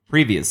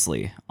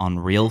Previously on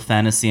Real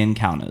Fantasy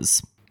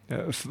Encounters.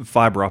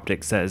 Fiber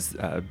Optic says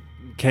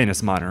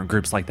Canis Minor and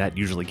groups like that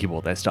usually keep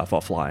all their stuff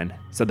offline,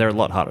 so they're a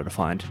lot harder to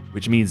find,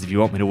 which means if you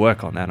want me to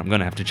work on that, I'm going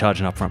to have to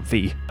charge an upfront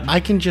fee. I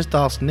can just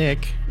ask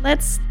Nick.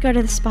 Let's go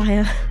to the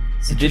Spire.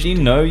 So did you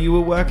know you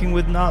were working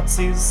with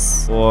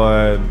Nazis?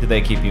 Or did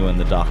they keep you in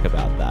the dark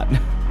about that?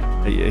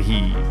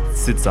 He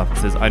sits up and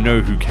says, I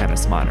know who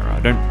Canis Minor are,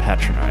 don't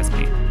patronize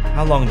me.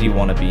 How long do you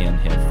want to be in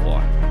here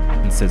for?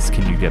 And says,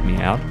 can you get me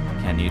out?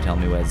 Can you tell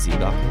me where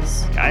Zegok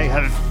is? I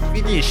have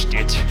finished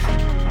it.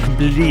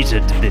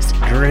 Completed this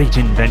great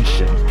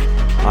invention.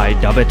 I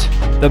dub it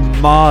the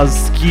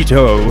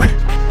Mosquito.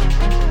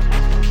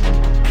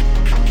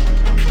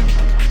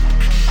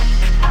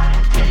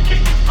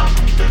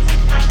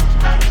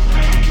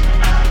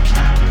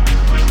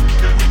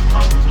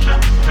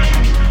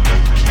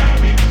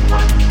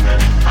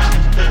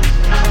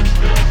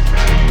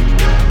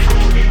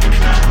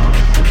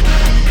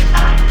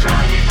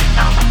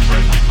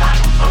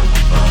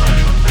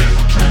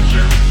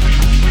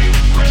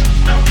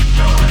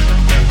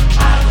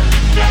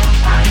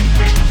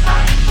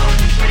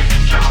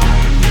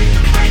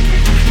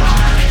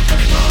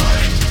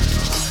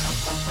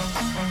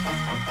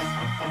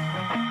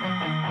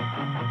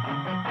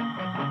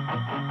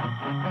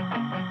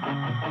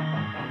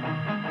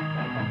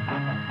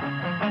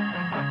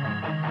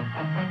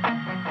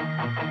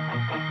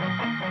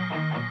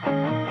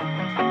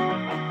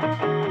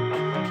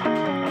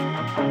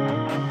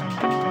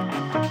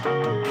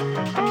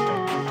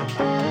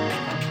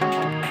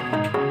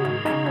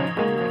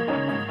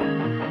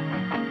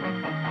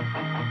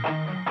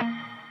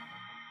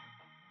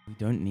 We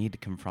don't need to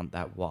confront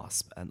that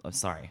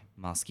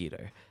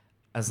mosquito,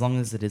 as long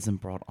as it isn't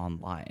brought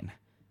online.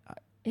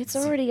 It's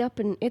already up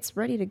and it's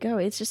ready to go.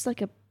 It's just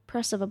like a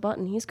press of a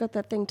button. He's got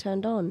that thing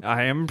turned on.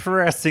 I am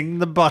pressing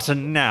the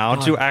button now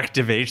to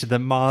activate the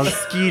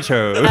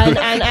Mosquito.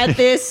 and at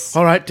this...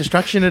 All right,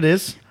 distraction it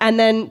is. And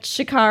then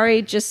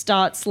Shikari just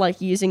starts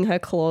like using her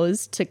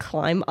claws to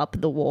climb up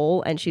the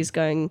wall, and she's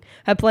going...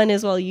 Her plan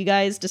is, while you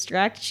guys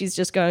distract, she's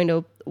just going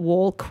to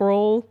wall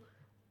crawl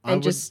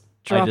and just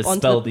drop I onto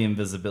dispel the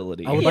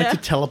invisibility. I would like to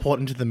teleport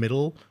into the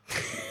middle,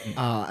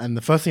 and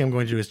the first thing I'm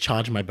going to do is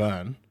charge my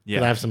burn.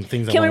 Yeah. I have some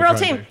things Can I we want roll to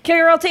try and team? Can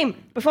we roll team?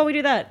 Before we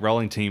do that.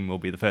 Rolling team will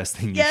be the first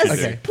thing you Yes, should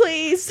do. Okay.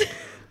 please. do.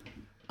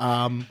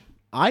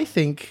 I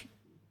think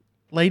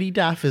Lady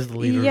Daff is the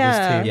leader Yeah. of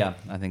this team. Yeah,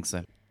 I think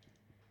so.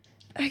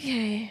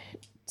 Okay.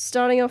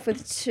 Starting off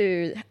with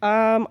 2.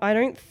 I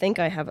don't think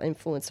I have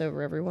influence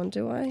over everyone,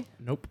 do I?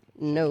 Nope.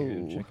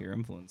 No. Check your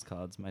influence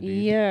cards, my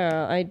dude.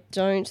 Yeah, I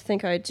don't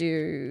think I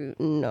do.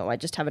 No, I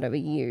just have it over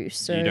you.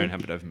 So You don't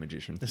have it over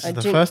Magician. This I is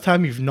the do- first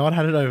time you've not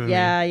had it over me.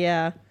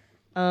 Yeah.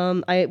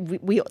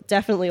 We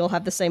definitely all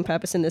have the same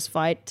purpose in this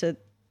fight, to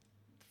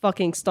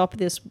fucking stop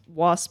this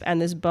wasp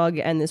and this bug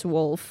and this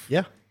wolf.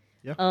 Yeah.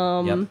 Yep.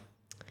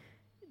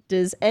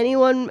 Does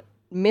anyone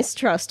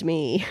mistrust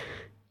me?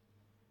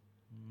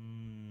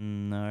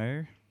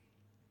 No.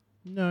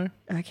 No.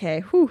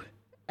 Okay, whew.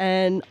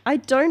 And I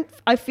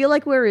feel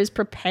like we're as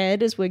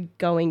prepared as we're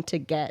going to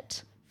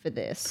get for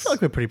this. I feel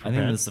like we're pretty I think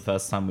prepared. this is the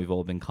first time we've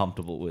all been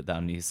comfortable with our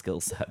new skill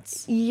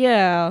sets.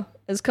 Yeah,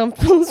 as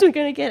comfortable as we're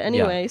going to get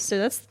anyway. So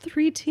that's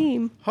 3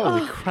 team.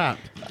 Holy crap.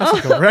 That's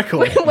like a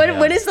record.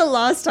 When is the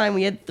last time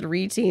we had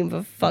 3 team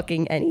for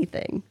fucking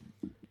anything?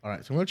 All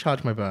right, so I'm going to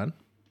charge my burn.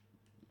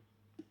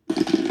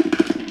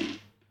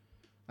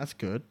 That's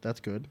good.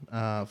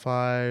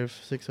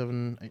 5, 6,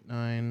 7, 8,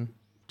 9,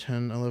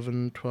 10,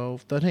 11,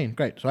 12, 13.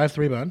 Great. So I have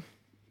 3 burn.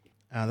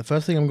 The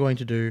first thing I'm going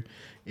to do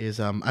is,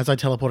 as I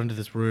teleport into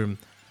this room,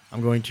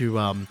 I'm going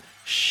to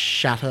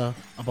shatter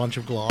a bunch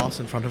of glass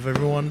in front of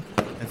everyone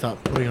and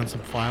start putting on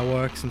some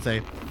fireworks and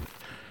say,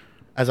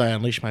 as I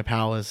unleash my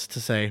powers, to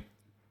say,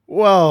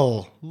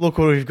 well, look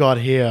what we've got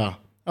here.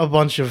 A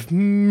bunch of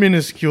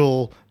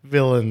minuscule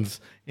villains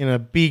in a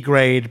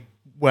B-grade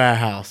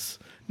warehouse.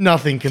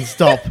 Nothing can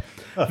stop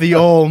the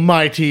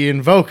almighty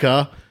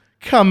invoker.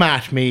 Come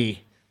at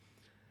me.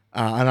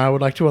 And I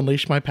would like to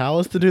unleash my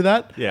powers to do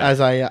that. Yeah. As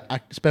I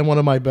spend one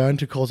of my burn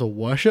to cause a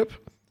worship,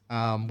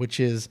 which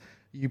is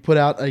you put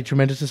out a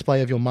tremendous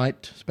display of your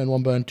might, spend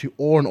 1 burn to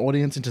awe an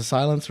audience into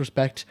silence,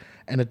 respect,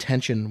 and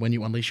attention when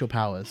you unleash your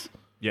powers.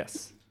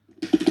 Yes.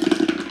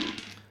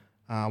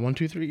 1,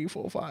 2, 3,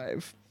 4,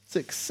 5,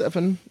 6,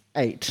 7,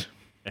 8.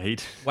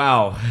 8.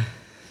 Wow.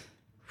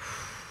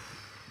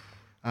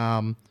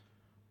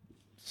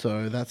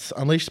 So that's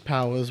unleashed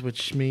powers,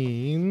 which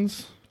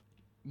means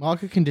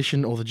mark a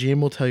condition, or the GM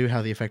will tell you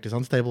how the effect is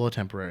unstable or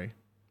temporary.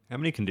 How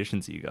many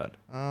conditions have you got?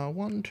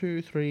 1,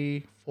 2,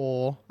 3,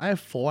 4. I have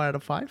 4 out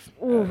of 5.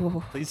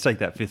 Please take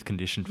that 5th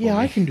condition for Yeah, me.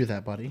 I can do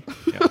that, buddy.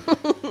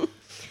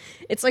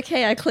 It's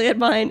okay. I cleared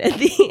mine at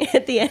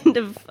the end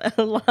of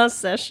last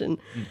session,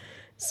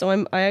 so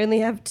I only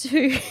have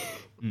 2.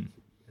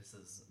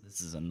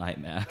 This is a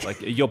nightmare.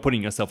 Like, you're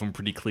putting yourself in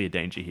pretty clear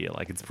danger here.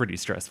 Like, it's pretty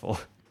stressful.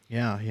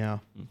 Yeah.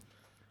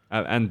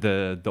 And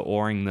the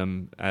awing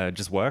them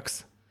just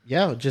works.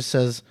 Yeah, it just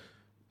says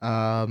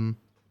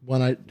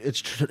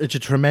it's a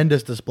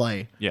tremendous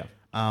display. Yeah.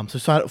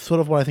 Sort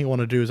of what I think I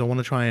want to do is I want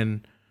to try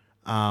and,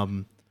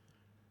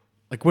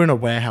 like we're in a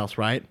warehouse,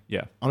 right?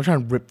 Yeah. I want to try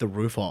and rip the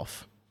roof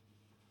off.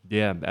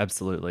 Yeah,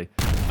 absolutely.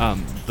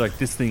 Like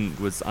this thing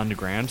was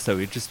underground, so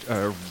it just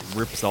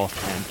rips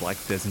off, and like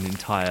there's an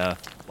entire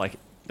like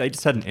they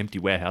just had an empty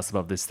warehouse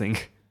above this thing,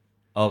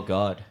 Oh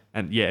god.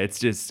 and yeah, it's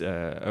just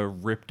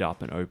ripped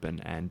up and open,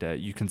 and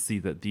you can see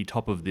that the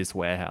top of this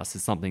warehouse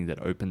is something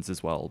that opens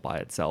as well by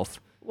itself.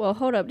 Well,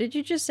 hold up. Did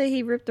you just say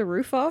he ripped the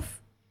roof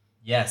off?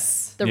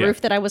 Yes. The Yeah.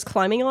 roof that I was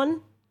climbing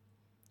on?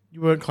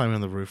 You weren't climbing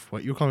on the roof.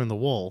 What? You were climbing the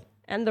wall.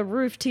 And the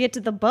roof to get to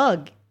the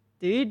bug,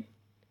 dude.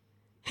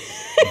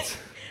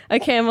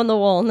 Okay, I'm on the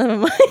wall. Never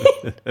mind.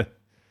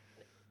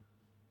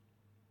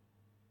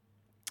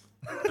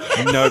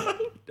 Nope.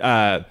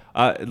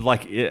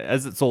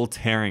 As it's all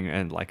tearing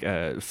and like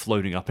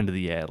floating up into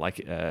the air,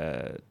 like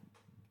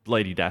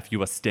Lady Daff,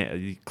 you are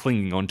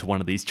clinging onto one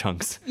of these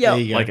chunks. Yo. There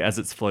you go. Like as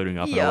it's floating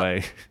up and Yep.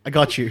 away. I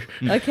got you.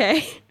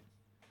 Okay.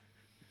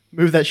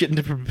 Move that shit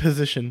into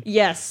position.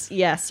 Yes.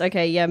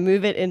 Okay, yeah.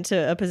 Move it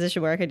into a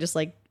position where I could just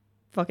like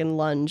fucking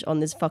lunge on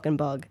this fucking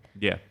bug.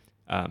 Yeah.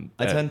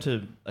 I turn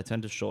to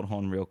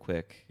Shorthorn real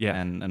quick. Yeah.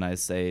 And I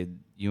say,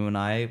 you and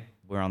I,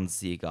 we're on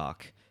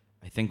Zegark.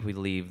 I think we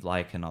leave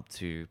Lycan up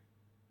to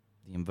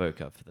the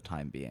Invoker for the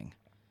time being.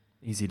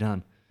 Easy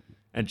done.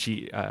 And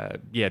she,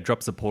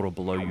 drops a portal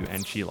below you,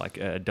 and she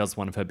does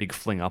one of her big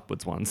fling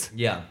upwards ones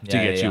Yeah. to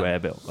get you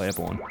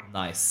airborne.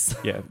 Nice.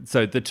 Yeah.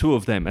 So the two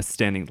of them are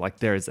standing like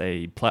there is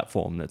a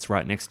platform that's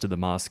right next to the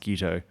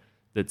Mosquito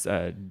that's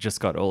just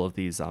got all of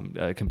these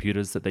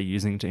computers that they're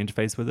using to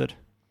interface with it.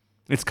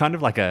 It's kind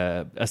of like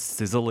a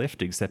scissor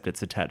lift, except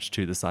it's attached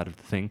to the side of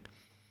the thing.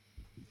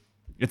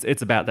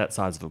 It's about that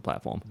size of a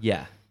platform.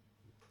 Yeah.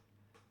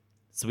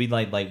 So we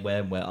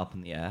we're up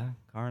in the air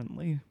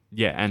currently.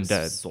 Yeah, and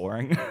Just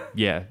soaring.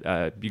 you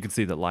can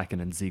see that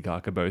Lycan and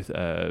Zegark are both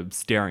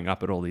staring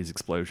up at all these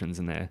explosions,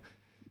 and they're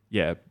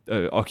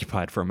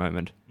occupied for a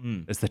moment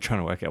as they're trying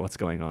to work out what's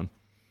going on.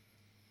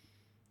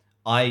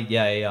 I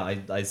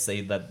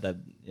say that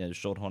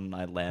Shorthorn and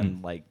I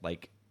land I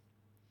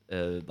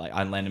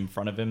land in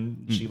front of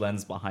him, she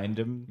lands behind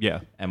him. Yeah.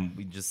 And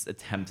we just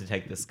attempt to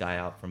take this guy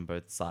out from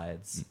both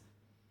sides.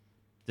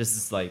 This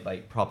is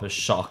like proper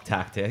shock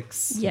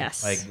tactics.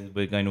 Yes. Like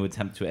we're going to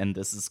attempt to end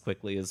this as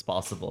quickly as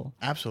possible.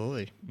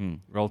 Absolutely.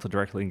 Roll to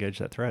directly engage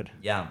that thread.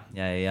 Yeah.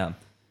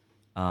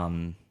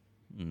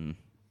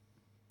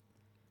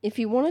 If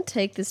you want to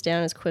take this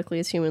down as quickly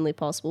as humanly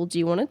possible, do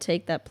you want to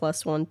take that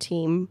 +1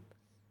 team?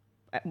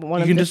 One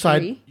You of can the decide.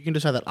 three? You can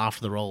decide that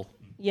after the roll,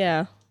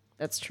 Yeah,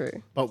 that's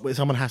true. but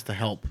someone has to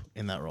help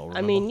in that roll. I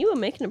remember? mean, you were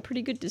making a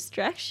pretty good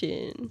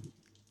distraction.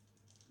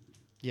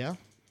 yeah,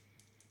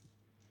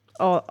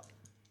 Or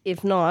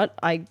if not,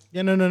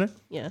 no.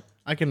 yeah.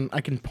 I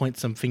can point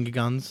some finger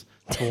guns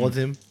towards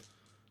him.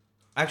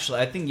 Actually,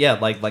 I think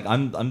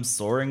I'm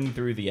soaring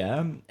through the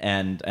air,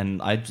 and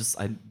I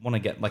want to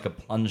get like a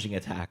plunging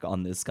attack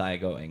on this guy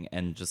going,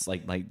 and just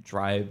like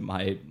drive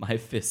my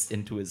fist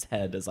into his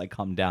head as I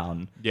come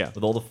down. Yeah.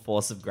 With all the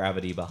force of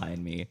gravity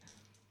behind me.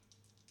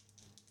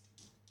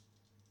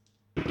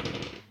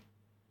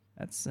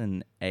 That's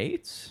an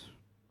 8.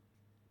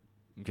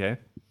 Okay.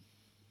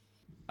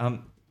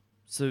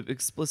 So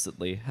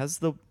explicitly, has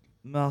the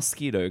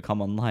Mosquito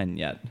come online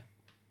yet?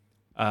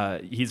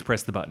 He's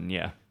pressed the button,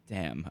 yeah.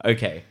 Damn.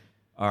 Okay.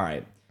 All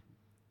right.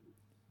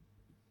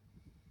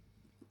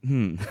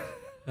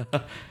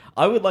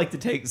 I would like to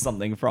take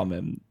something from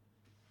him.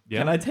 Yeah.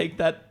 Can I take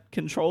that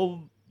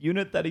control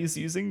unit that he's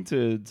using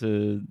to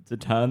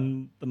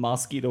turn the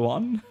Mosquito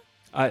on?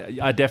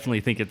 I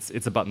definitely think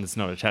it's a button that's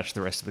not attached to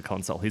the rest of the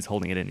console. He's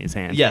holding it in his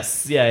hand.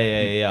 Yes.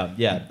 Yeah.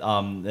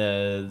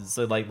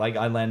 So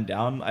I land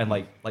down. I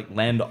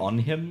land on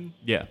him.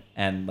 Yeah.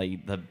 And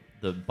the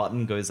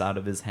button goes out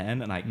of his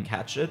hand, and I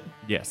catch it.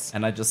 Yes.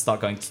 And I just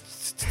start going to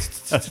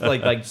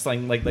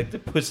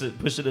push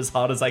it as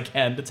hard as I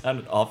can to turn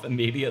it off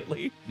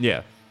immediately.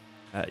 Yeah.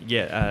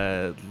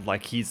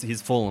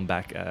 He's fallen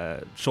back.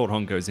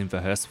 Shorthorn goes in for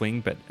her swing,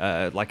 but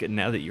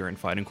now that you're in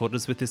fighting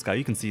quarters with this guy,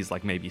 you can see he's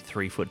like maybe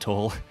 3 foot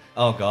tall.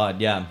 Oh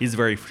god, yeah. He's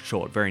very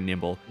short, very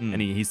nimble,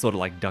 and he sort of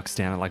like ducks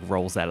down and like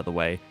rolls out of the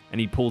way,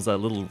 and he pulls a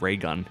little ray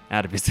gun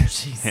out of his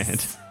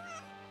hand.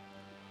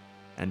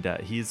 And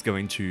he's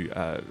going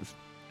to...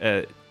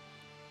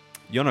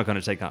 you're not going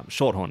to take harm.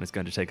 Shorthorn is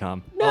going to take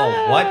harm.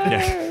 Oh,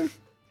 what?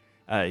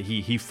 Yeah.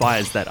 He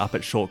fires that up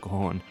at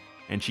Shorthorn,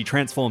 and she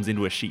transforms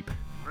into a sheep.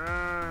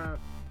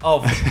 Oh,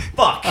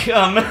 fuck.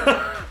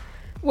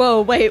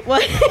 Whoa, wait,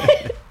 what?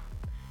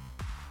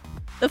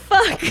 The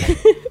fuck?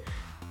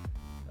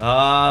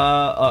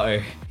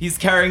 Uh-oh. He's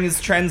carrying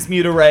his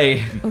transmuter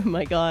ray. Oh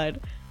my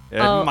god.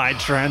 My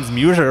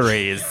transmuter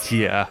ray is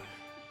here,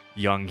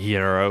 young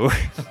hero.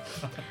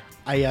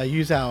 I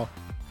use our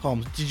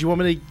comms. Did you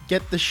want me to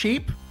get the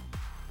sheep?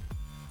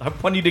 I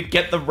want you to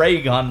get the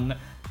ray gun.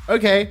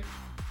 Okay.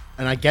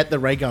 And I get the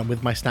ray gun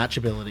with my snatch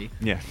ability.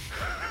 Yeah.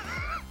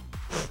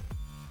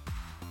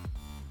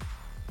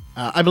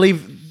 I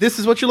believe this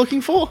is what you're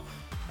looking for.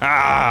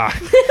 Ah!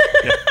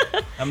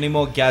 How many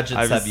more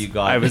gadgets have you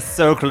got? I was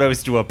so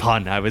close to a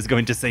pun. I was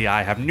going to say,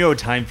 I have no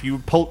time for you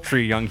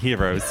paltry young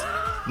heroes.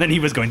 Then he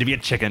was going to be a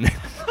chicken.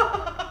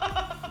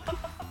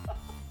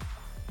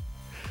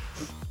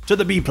 To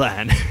the B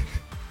plan.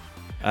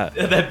 Are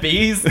there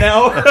bees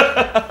now?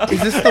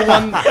 Is this the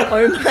one?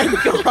 Oh my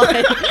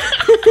god.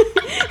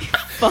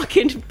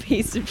 Fucking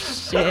piece of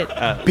shit.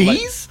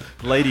 Bees?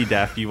 Lady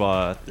Daff, you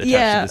are attached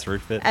Yeah. to this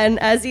roof bit. And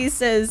as he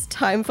says,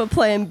 time for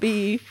plan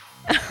B,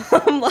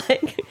 I'm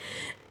like,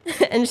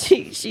 and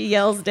she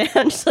yells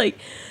down, she's like,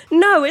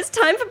 no, it's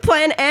time for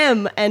plan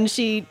M. And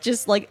she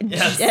just like,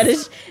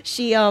 Yes.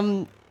 she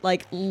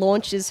like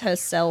launches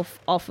herself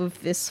off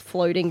of this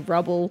floating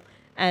rubble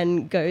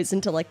and goes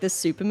into like the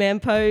Superman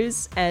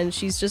pose. And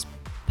she's just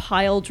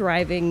pile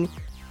driving,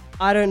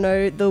 I don't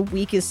know, the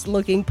weakest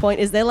looking point.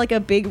 Is there like a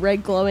big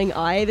red glowing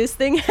eye this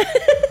thing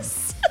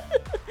has?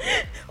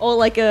 Or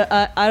like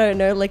I don't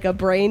know, like a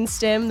brain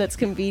stem that's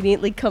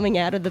conveniently coming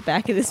out of the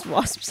back of this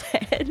wasp's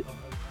head.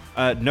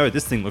 No,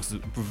 this thing looks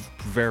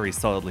very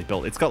solidly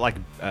built. It's got like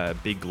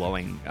big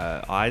glowing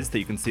eyes that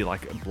you can see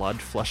like blood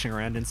flushing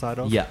around inside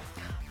of. Yeah.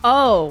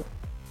 Oh.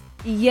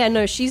 Yeah,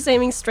 no, she's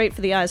aiming straight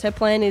for the eyes. Her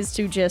plan is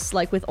to just,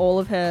 like, with all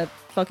of her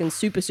fucking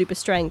super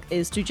strength,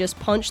 is to just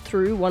punch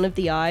through one of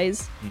the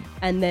eyes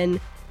and then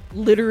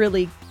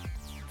literally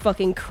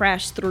fucking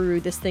crash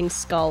through this thing's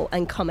skull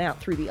and come out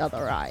through the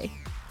other eye.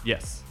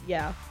 Yes.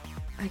 Yeah.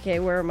 Okay,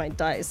 where are my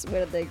dice?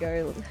 Where did they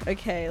go?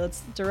 Okay,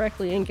 let's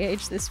directly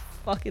engage this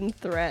fucking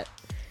threat.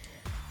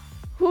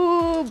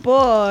 Oh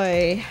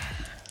boy.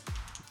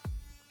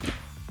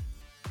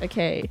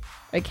 Okay.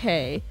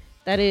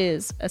 That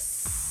is a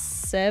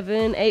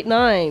 7, 8,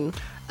 9.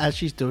 As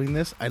she's doing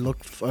this, I look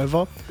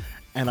over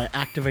and I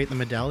activate the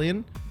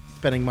medallion,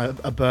 spending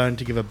a burn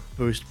to give a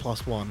boost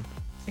 +1.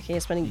 Okay, you're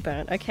spending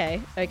burn.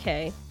 Okay.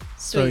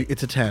 So Sweet.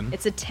 it's a 10.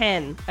 It's a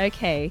 10.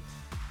 Okay.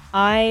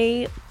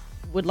 I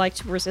would like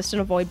to resist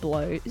and avoid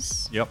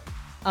blows. Yep.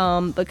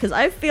 Because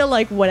I feel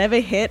like whatever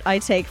hit I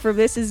take from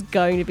this is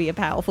going to be a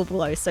powerful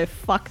blow, so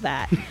fuck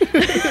that.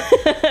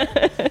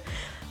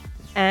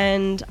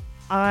 And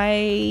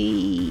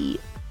I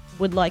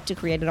would like to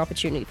create an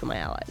opportunity for my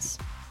allies.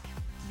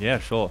 Yeah,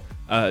 sure.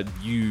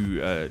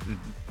 You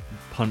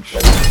punch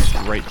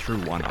straight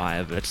through one eye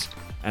of it,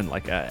 and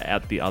like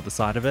out the other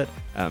side of it.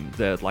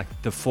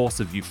 The force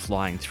of you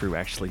flying through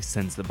actually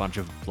sends a bunch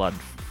of blood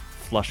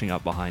flushing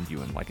up behind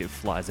you, and like it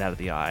flies out of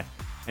the eye,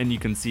 and you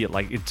can see it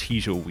like it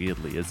teeter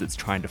weirdly as it's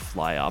trying to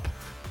fly up.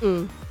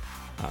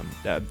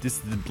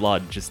 The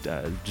blood just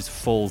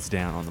falls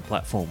down on the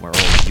platform where all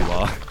of you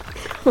are.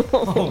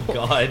 Oh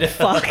god.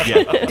 Fuck.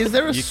 Yeah, Is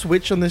there a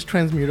switch on this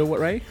transmuter,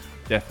 Ray?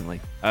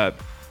 definitely.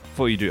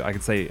 Before you do, I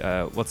could say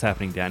what's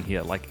happening down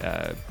here. Like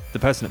the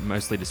person it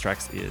mostly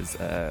distracts is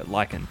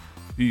Lycan,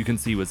 who you can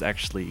see was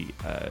actually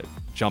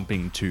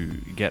jumping to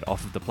get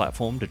off of the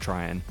platform to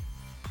try and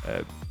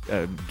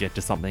get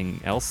to something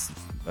else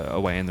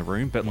away in the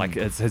room, but like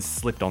has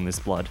slipped on this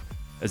blood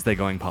as they're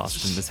going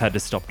past and has had to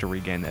stop to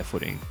regain their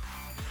footing.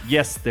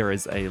 Yes, there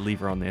is a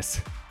lever on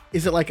this.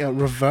 Is it like a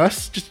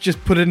reverse?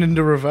 Just put it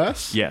into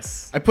reverse?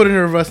 Yes. I put it in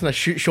reverse and I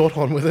shoot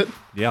Shorthorn with it.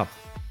 Yeah.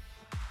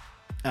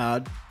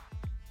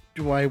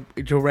 Do I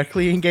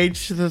directly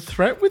engage the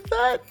threat with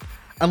that?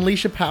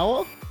 Unleash a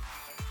power?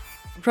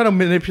 I'm trying to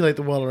manipulate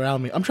the world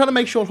around me. I'm trying to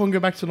make Shorthorn go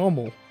back to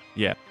normal.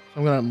 Yeah.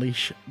 I'm going to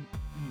unleash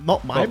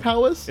not my Well,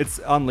 powers. It's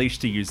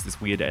unleashed to use this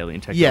weird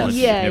alien technology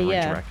Yes. you've never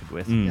Yeah. interacted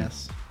with.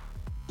 Yes.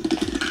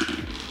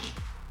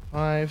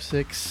 5,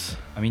 6,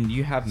 I mean,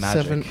 you have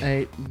magic. 7,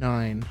 8,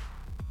 9.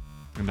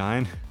 A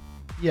 9.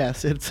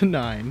 Yes, it's a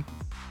 9.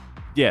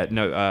 Yeah,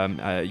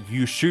 no,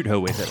 you shoot her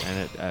with it,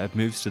 and it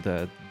moves to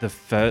the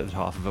third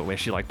half of it where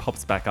she like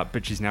pops back up,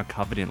 but she's now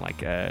covered in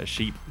like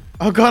sheep.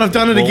 Oh god, I've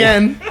done it Wool.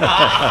 again.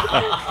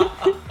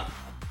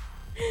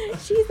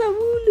 She's a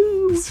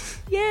Wooloo.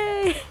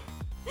 Yay.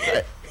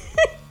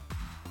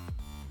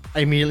 I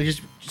immediately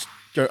just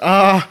go,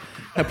 I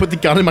put the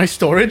gun in my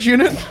storage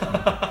unit.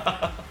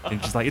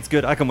 And she's like, it's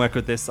good, I can work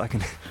with this, I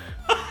can...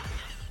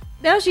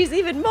 Now she's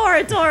even more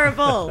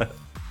adorable.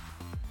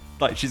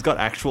 Like, she's got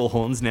actual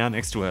horns now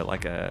next to her,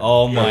 like a...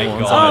 Oh my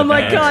horns God. on Oh her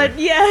my back. god,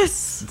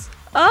 yes.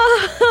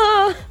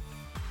 Ah.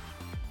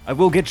 I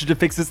will get you to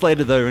fix this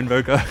later, though,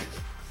 Invoker.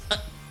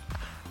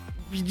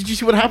 Did you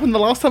see what happened the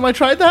last time I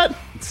tried that?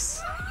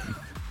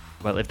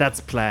 Well, if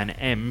that's plan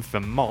M for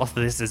Moth,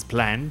 this is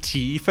plan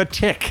T for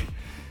Tick.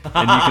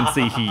 And you can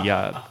see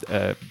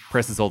he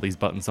presses all these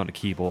buttons on a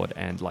keyboard,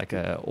 and like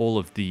all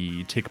of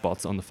the tick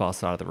bots on the far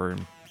side of the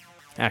room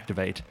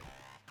activate.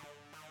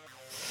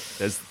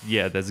 There's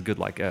a good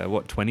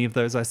 20 of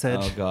those I said,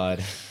 Oh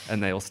god.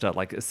 and they all start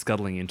like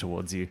scuttling in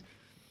towards you.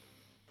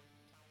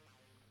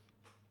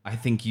 I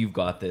think you've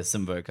got this,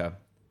 Invoker.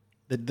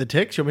 The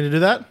ticks? You want me to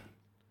do that?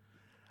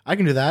 I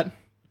can do that.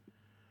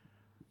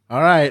 All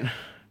right.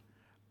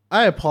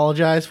 I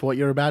apologize for what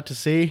you're about to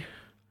see.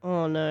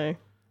 Oh no.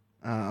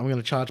 I'm going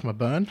to charge my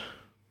burn.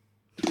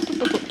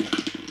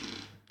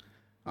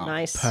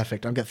 Nice.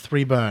 Perfect. I'll get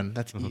 3 burn.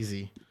 That's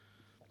easy.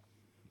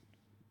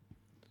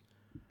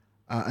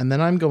 And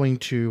then I'm going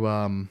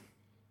to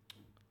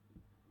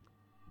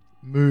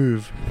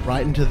move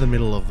right into the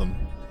middle of them,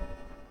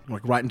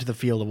 like right into the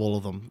field of all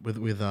of them, with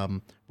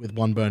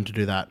one burn to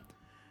do that.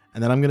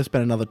 And then I'm going to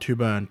spend another 2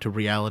 burn to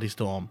Reality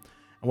Storm.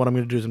 And what I'm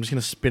going to do is I'm just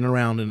going to spin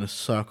around in a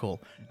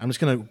circle. I'm just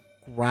going to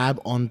grab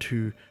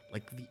onto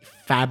like the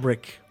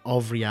fabric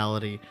of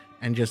reality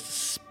and just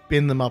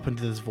spin them up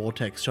into this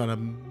vortex, trying to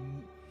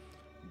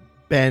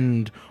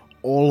bend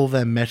all of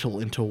their metal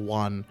into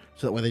one,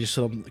 so that way they just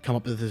sort of come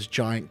up with this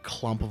giant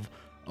clump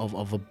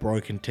of a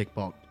broken tick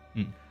box.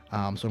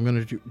 So I'm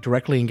going to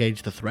directly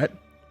engage the threat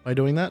by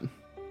doing that.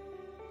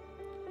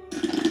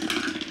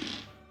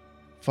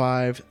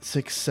 5,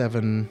 6,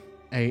 7,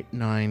 8,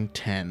 9,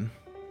 10.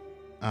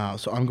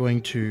 So I'm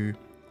going to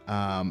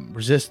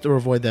resist or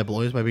avoid their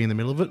blows by being in the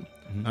middle of it.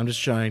 I'm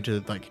just trying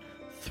to like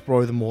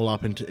throw them all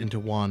up into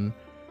one.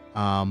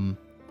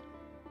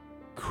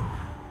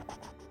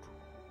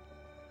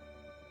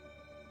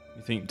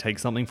 You think take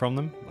something from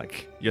them?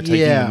 Like you're taking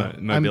the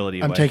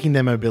mobility away? I'm taking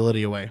their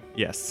mobility away.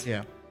 Yes.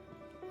 Yeah.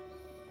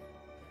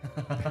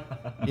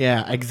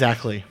 Yeah,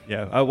 exactly.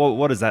 Yeah.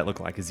 What does that look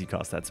like as you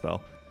cast that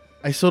spell?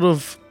 I sort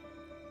of...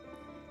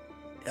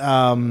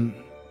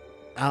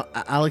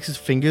 Alex's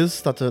fingers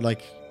start to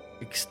like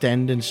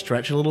extend and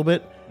stretch a little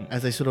bit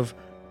as they sort of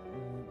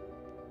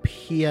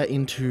peer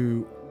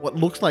into what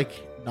looks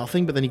like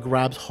nothing, but then he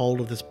grabs hold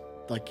of this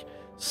like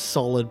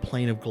solid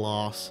plane of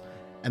glass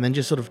and then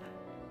just sort of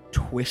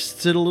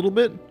twists it a little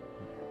bit,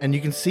 and you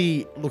can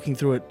see looking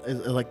through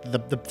it like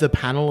the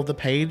panel of the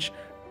page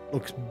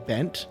looks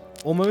bent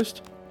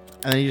almost,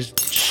 and then he just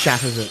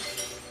shatters it,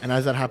 and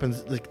as that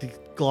happens, like the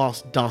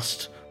glass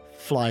dust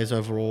flies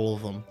over all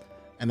of them,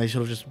 and they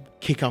sort of just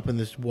kick up in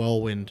this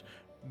whirlwind,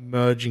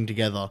 merging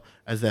together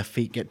as their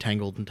feet get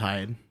tangled and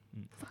tied.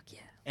 Fuck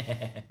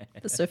yeah.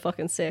 That's so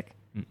fucking sick.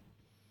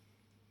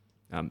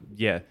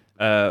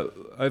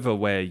 Over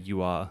where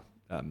you are,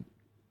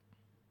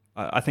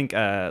 I think,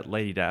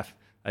 Lady Daff,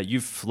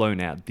 you've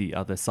flown out the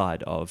other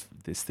side of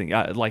this thing.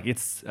 Like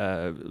it's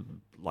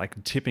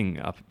like tipping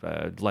up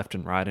left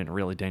and right in a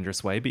really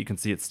dangerous way, but you can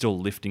see it's still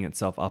lifting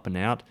itself up and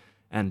out,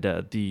 and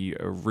the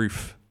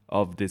roof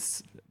of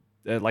this,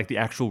 like the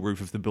actual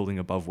roof of the building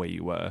above where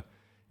you were,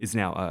 is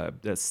now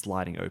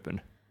sliding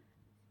open.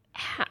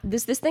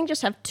 Does this thing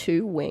just have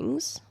 2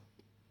 wings?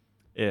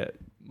 Yeah.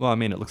 Well, I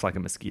mean, it looks like a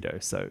mosquito,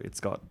 so it's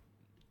got...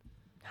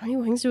 How many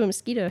wings do a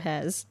mosquito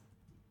has?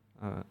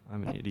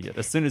 I'm an idiot.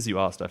 As soon as you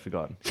asked, I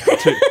forgot.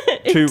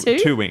 Two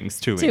wings.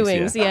 Two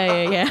wings.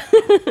 Yeah.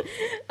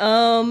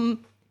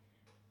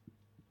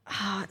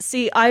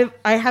 See, I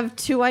have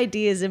 2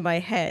 ideas in my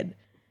head,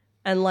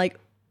 and like,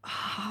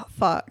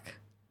 fuck,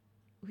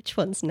 which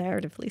one's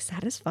narratively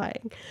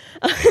satisfying?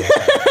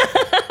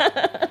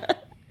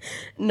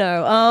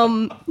 No,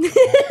 I'm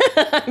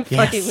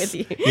fucking with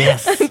you.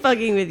 Yes. I'm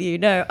fucking with you.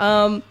 No,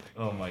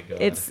 Oh my god.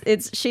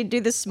 it's she'd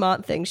do the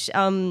smart thing.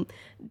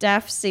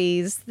 Daff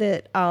sees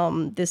that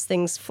this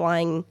thing's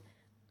flying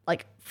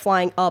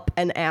up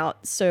and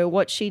out. So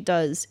what she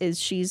does is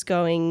she's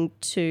going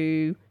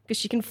to, because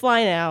she can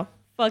fly now.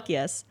 Fuck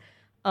yes.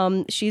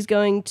 She's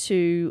going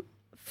to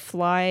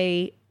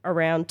fly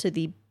around to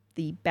the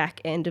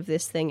back end of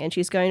this thing, and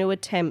she's going to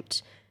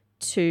attempt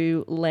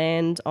to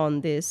land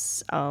on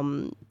this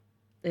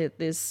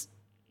this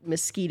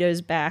mosquito's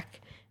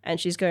back, and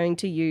she's going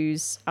to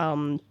use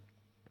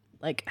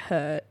like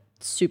her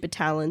super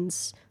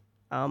talons,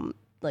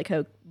 like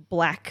her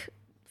black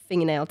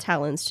fingernail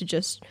talons, to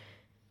just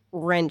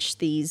wrench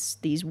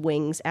these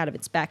wings out of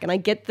its back. And I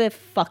get they're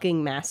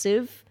fucking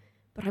massive,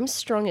 but I'm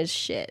strong as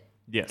shit.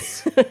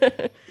 Yes.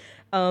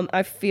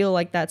 I feel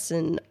like that's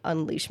an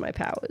unleash my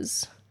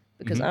powers,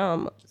 because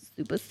I'm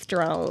super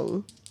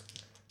strong.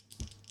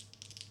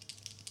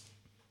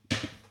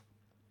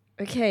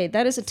 Okay,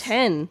 that is a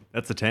 10.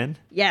 That's a 10?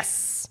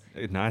 Yes.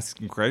 Nice,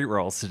 great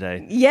rolls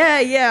today.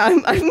 Yeah.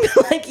 I'm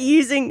like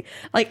using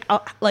like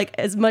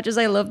as much as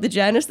I love the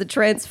Janus, the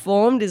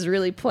transformed is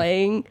really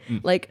playing.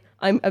 Like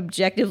I'm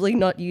objectively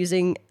not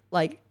using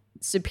like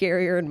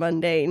superior and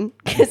mundane,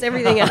 because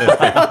everything else,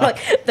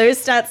 like,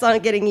 those stats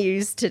aren't getting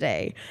used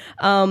today.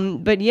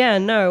 But yeah,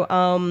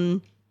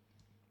 no.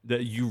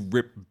 That you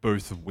rip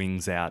both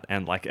wings out,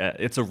 and like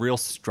it's a real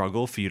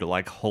struggle for you to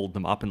like hold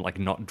them up and like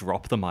not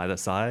drop them either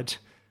side.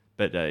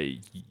 But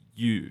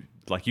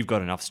you've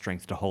got enough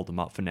strength to hold them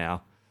up for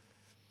now.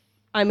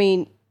 I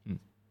mean,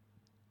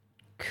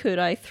 could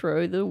I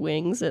throw the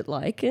wings at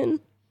Lycan?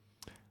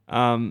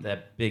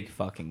 They're big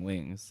fucking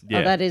wings. Yeah.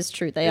 Oh, that is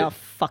true. They are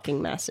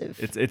fucking massive.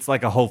 It's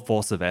like a whole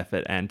force of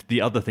effort, and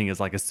the other thing is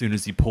like as soon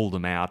as you pull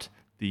them out,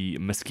 the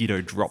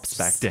mosquito drops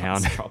back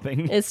down.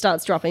 Dropping. It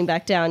starts dropping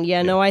back down.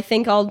 Yeah, no, I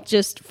think I'll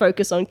just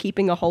focus on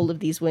keeping a hold of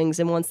these wings,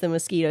 and once the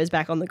mosquito's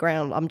back on the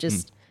ground, I'm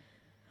just...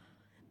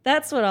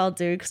 That's what I'll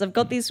do, because I've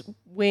got these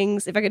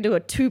wings. If I could do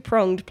a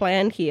 2-pronged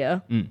plan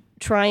here,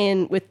 try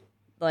and with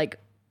like,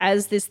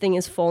 as this thing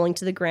is falling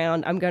to the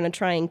ground, I'm going to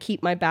try and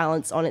keep my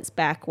balance on its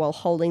back while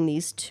holding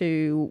these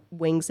 2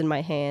 wings in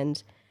my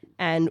hand.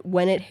 And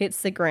when it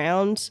hits the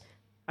ground,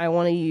 I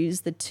want to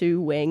use the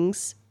 2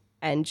 wings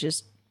and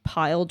just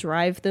pile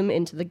drive them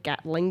into the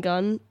Gatling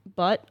gun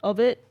butt of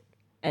it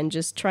and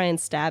just try and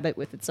stab it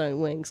with its own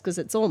wings because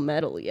it's all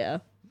metal, yeah.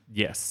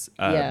 Yes.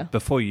 Yeah.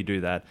 Before you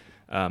do that,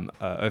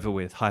 over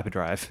with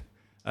Hyperdrive,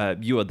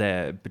 you are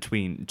there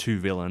between two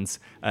villains.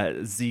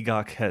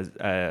 Zegark has,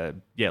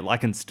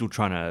 Lycan's still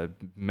trying to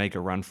make a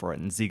run for it,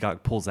 and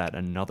Zegark pulls out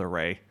another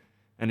ray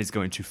and is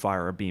going to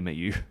fire a beam at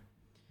you.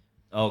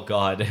 Oh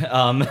God.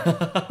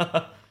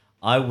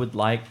 I would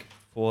like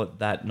for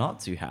that not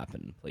to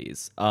happen,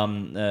 please.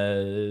 I'm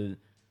going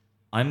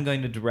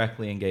to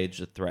directly engage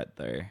the threat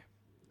though.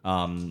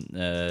 And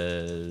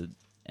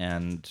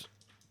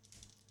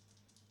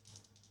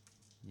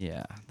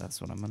yeah,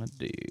 that's what I'm gonna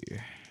do.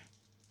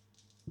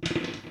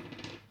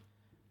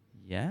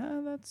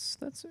 Yeah, that's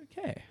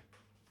okay.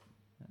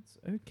 That's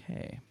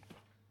okay.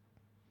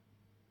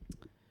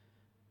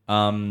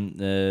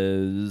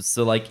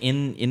 So like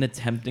in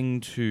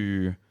attempting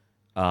to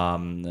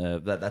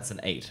that's an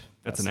 8.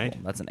 That's an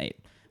 8? That's an 8.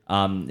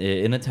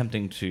 In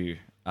attempting to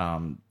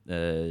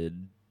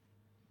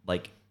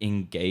like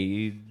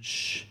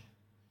engage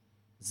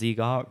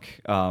Zegark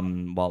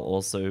while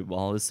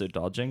also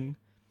dodging,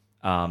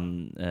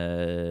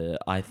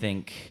 I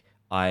think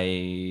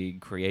I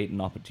create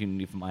an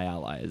opportunity for my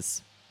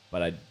allies,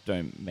 but I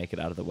don't make it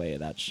out of the way of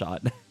that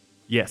shot.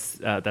 Yes,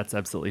 that's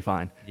absolutely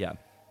fine. Yeah.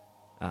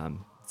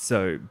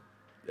 So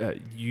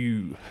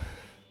you...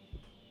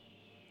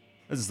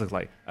 What does this look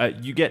like?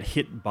 You get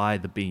hit by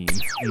the beam,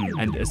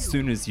 and as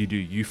soon as you do,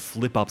 you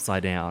flip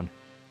upside down,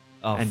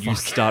 and you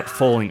start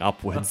falling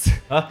upwards.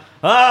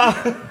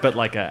 But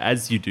like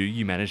as you do,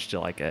 you manage to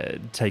like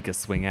take a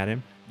swing at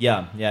him.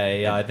 Yeah.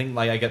 I think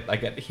like I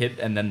get hit,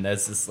 and then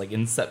there's this like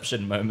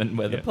Inception moment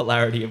where the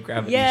polarity of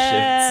gravity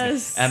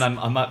shifts, and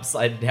I'm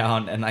upside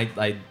down, and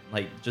I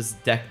like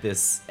just deck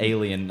this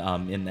alien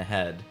in the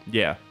head.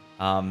 Yeah.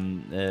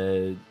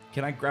 Can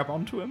I grab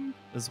onto him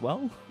as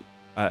well?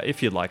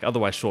 If you'd like.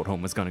 Otherwise,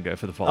 Shorthorn was going to go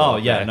for the follow-up. Oh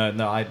yeah, there.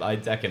 no, I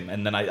deck him,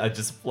 and then I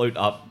just float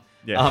up.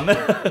 Yeah.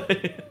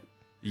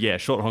 Yeah,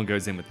 Shorthorn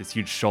goes in with this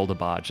huge shoulder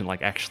barge and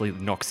like actually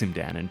knocks him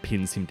down and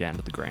pins him down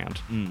to the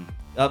ground.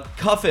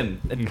 Cuff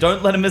him and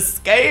don't let him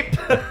escape.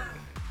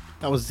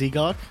 That was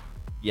Zegark.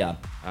 Yeah.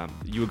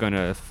 You were going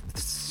to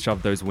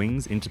shove those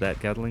wings into that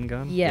Gatling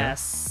gun?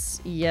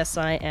 Yes, yes,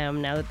 I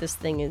am. Now that this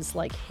thing is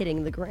like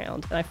hitting the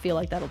ground, and I feel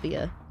like that'll be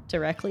a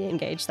directly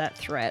engage that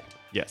threat.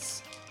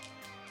 Yes.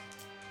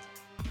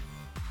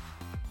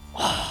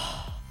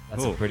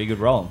 That's a pretty good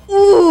roll.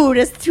 Ooh,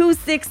 there's 2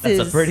 6s.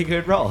 That's a pretty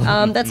good roll.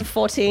 That's a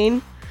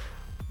 14.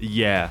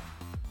 Yeah.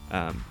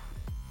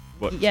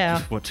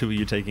 Yeah. What 2 are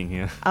you taking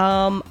here?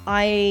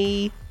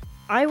 I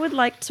would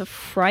like to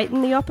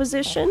frighten the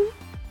opposition,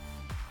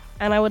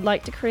 and I would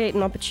like to create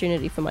an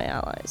opportunity for my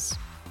allies.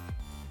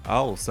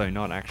 Oh, so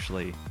not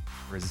actually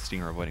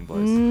resisting or avoiding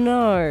blows.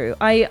 No,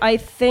 I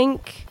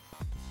think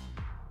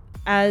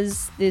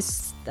as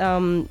this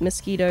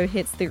mosquito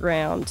hits the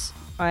ground,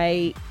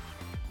 I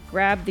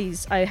grab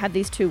these. I had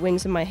these 2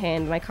 wings in my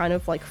hand, and I kind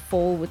of like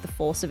fall with the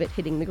force of it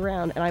hitting the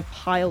ground, and I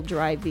pile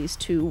drive these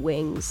 2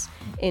 wings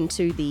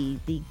into the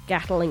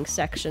Gatling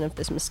section of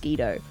this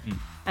mosquito.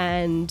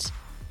 And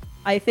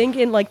I think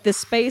in like the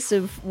space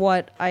of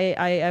what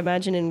I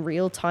imagine in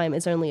real time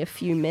is only a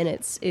few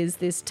minutes, is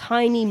this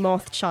tiny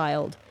moth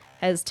child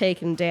has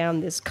taken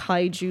down this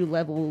kaiju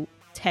level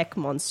tech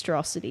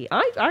monstrosity.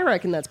 I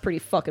reckon that's pretty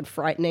fucking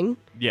frightening.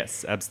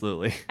 Yes,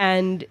 absolutely.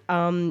 And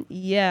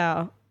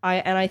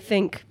I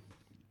think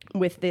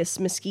with this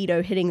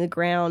mosquito hitting the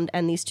ground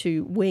and these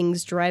 2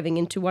 wings driving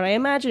into what I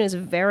imagine is a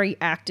very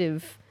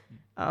active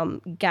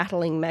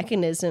Gatling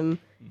mechanism,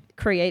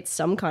 creates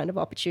some kind of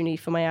opportunity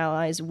for my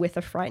allies with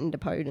a frightened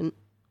opponent.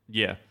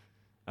 Yeah.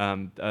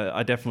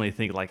 I definitely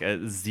think like a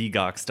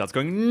Zegark starts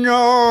going,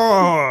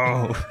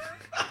 no!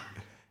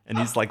 And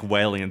he's like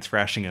wailing and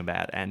thrashing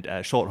about, and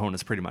Shorthorn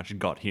has pretty much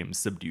got him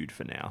subdued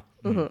for now.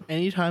 Mm-hmm.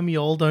 Anytime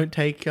y'all don't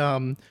take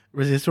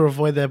resist or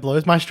avoid their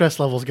blows, my stress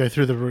levels go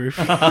through the roof.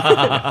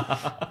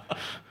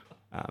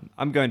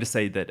 I'm going to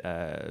say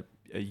that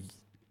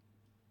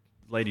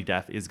Lady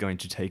Daff is going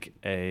to take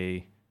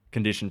a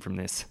condition from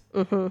this.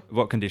 Mm-hmm.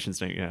 What conditions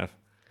don't you have?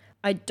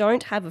 I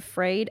don't have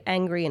afraid,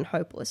 angry, and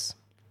hopeless.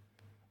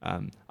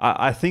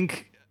 I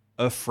think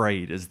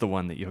afraid is the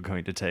one that you're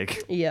going to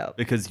take. Yeah.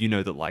 Because you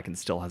know that Lycan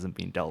still hasn't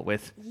been dealt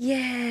with. Yeah.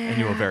 And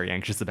you were very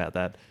anxious about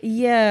that.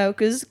 Yeah,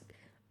 because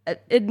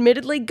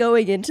admittedly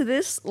going into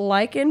this,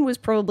 Lycan was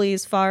probably,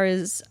 as far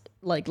as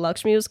like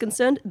Lakshmi was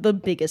concerned, the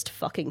biggest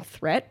fucking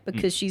threat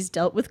because she's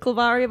dealt with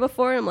Clavaria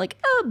before. And I'm like,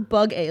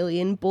 bug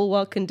alien,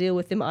 Bulwark can deal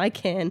with him, I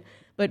can.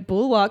 But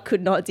Bulwark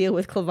could not deal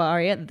with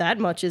Clavaria. That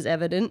much is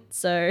evident,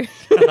 so...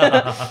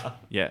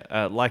 Yeah,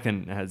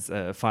 Lycan has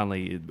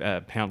finally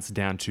pounced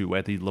down to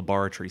where the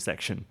laboratory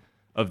section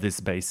of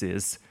this base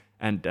is.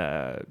 And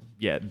they're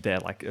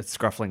like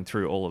scruffling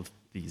through all of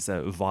these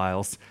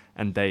vials.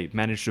 And they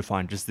managed to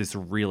find just this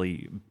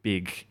really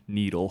big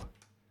needle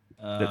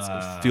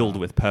that's filled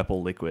with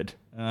purple liquid.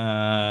 And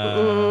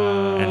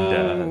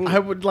I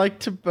would like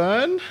to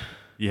burn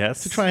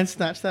yes. to try and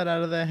snatch that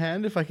out of their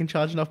hand if I can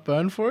charge enough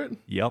burn for it.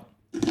 Yep.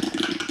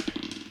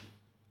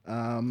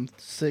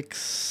 6,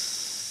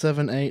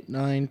 7, 8,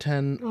 9,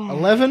 10,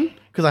 11.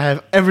 Because I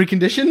have every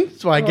condition,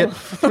 so I get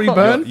 3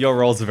 burn. Your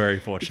rolls are very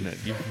fortunate.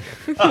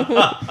 And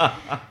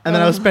then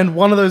I'll spend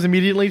one of those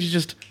immediately to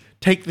just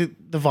take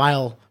the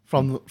vial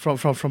from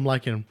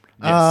Lycan.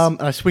 Yes.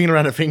 And I swing it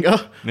around a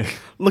finger,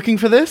 looking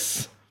for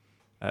this.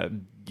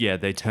 Yeah,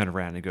 they turn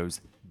around and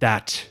goes,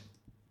 "That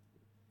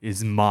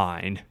is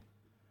mine."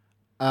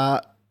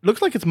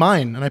 Looks like it's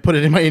mine, and I put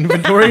it in my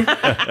inventory.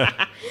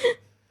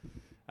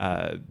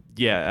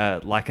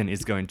 Lycan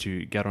is going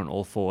to get on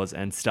all fours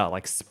and start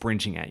like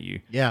sprinting at you.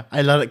 Yeah,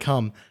 I let it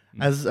come.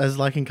 As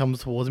Lycan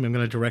comes towards me, I'm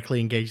going to directly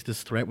engage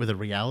this threat with a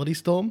reality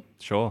storm.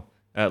 Sure.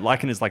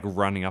 Lycan is like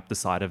running up the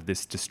side of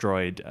this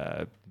destroyed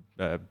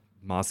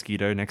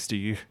mosquito next to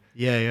you.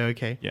 Yeah,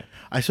 okay. Yeah.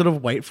 I sort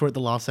of wait for it the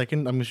last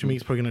second. I'm assuming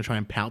it's probably going to try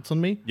and pounce on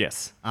me.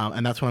 Yes.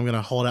 And that's when I'm going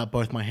to hold out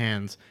both my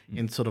hands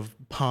in sort of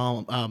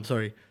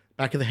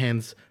back of the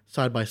hands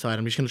side by side.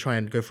 I'm just going to try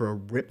and go for a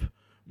rip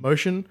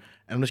motion.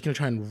 And I'm just going to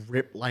try and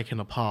rip Lycan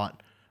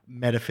apart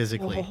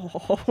metaphysically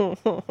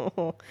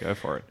Go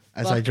for it.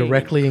 as I Fucking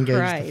directly engage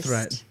Christ. the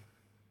threat.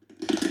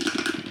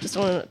 Just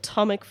on an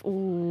atomic.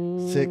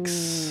 Ooh. 6,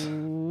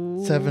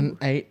 7,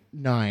 8,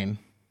 9.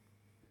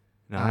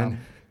 9.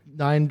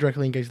 9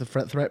 directly engage the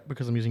threat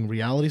because I'm using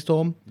reality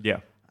storm. Yeah.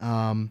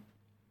 But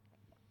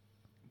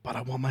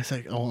I want my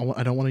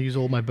I don't want to use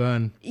all my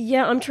burn.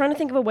 Yeah, I'm trying to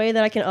think of a way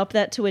that I can up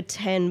that to a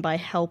 10 by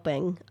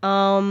helping.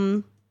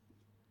 No,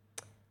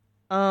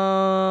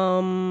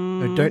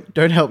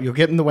 don't help. You'll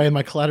get in the way of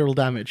my collateral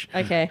damage.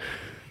 Okay.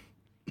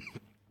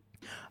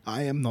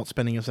 I am not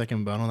spending a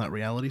second burn on that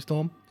reality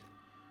storm.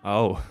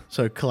 Oh,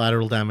 So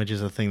collateral damage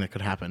is a thing that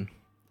could happen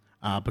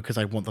because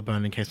I want the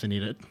burn in case I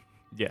need it.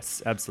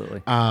 yes,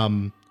 absolutely.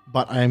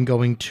 But I am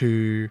going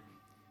to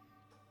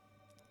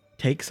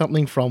take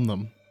something from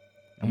them.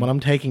 And what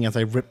I'm taking as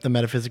I rip the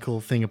metaphysical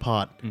thing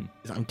apart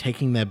is I'm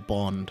taking their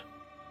bond.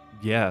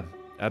 Yeah,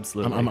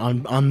 absolutely.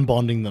 I'm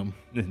unbonding them.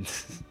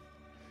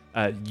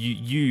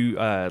 You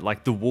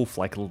like the wolf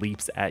like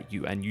leaps at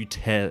you and you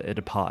tear it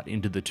apart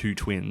into the two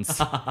twins.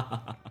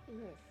 Fuck.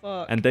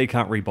 And they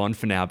can't rebond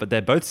for now, but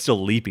they're both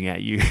still leaping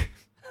at you.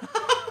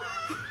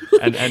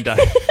 and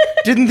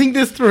Didn't think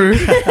this through.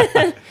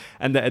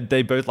 and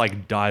they both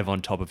like dive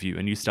on top of you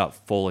and you start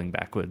falling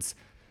backwards.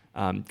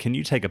 Can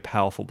you take a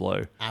powerful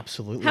blow?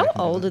 Absolutely. How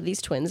old are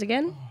these twins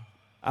again?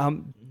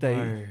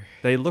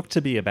 They look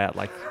to be about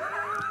like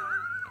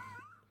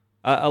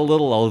a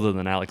little older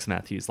than Alex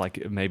Matthews,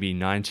 like maybe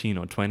 19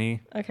 or 20.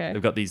 Okay.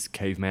 They've got these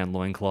caveman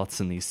loincloths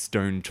and these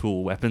stone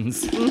tool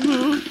weapons.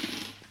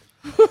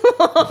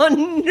 Oh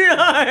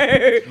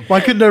no! Why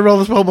couldn't I roll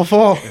this well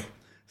before?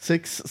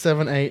 6,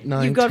 7, 8,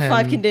 9, You've got 10,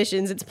 5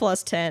 conditions. It's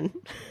plus 10.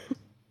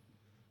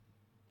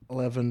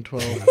 11,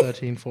 12,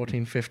 13,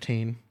 14,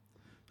 15.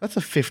 That's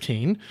a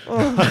 15.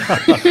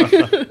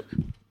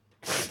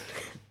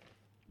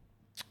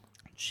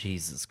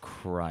 Jesus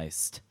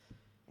Christ.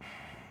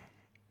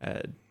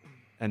 And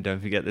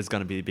don't forget, there's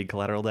going to be big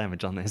collateral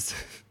damage on this.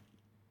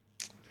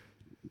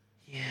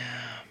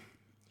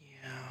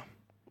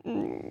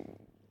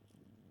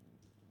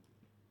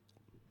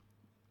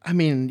 I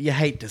mean, you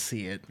hate to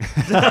see it.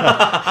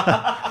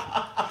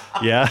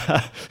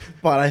 Yeah.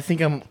 But I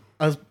think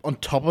as on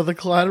top of the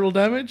collateral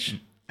damage,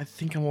 I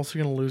think I'm also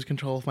going to lose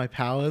control of my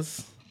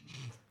powers.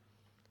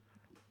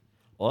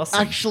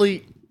 Awesome.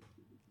 Actually,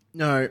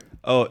 no.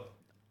 Oh,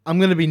 I'm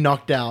going to be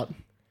knocked out.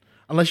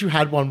 Unless you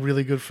had one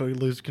really good for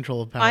lose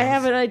control of powers. I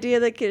have an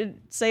idea that could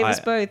save us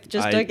both.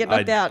 Just don't get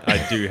knocked out.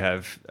 I do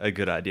have a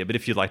good idea, but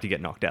if you'd like to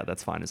get knocked out,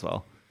 that's fine as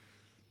well.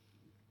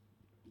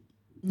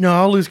 No,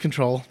 I'll lose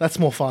control. That's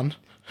more fun.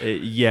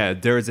 Yeah,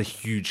 there is a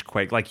huge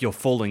quake. Like you're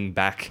falling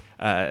back.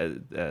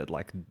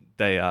 Like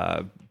they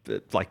are.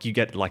 Like you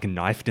get like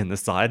knifed in the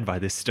side by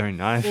this stone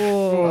knife,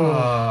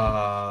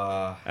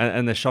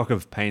 and the shock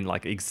of pain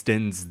like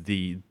extends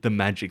the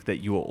magic that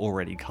you are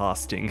already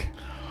casting.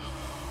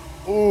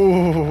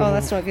 Oh,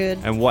 that's not good.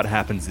 And what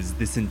happens is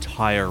this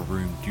entire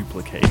room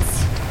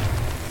duplicates.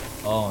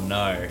 Oh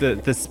no.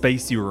 The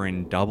space you were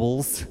in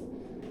doubles.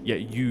 Yeah,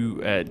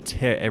 you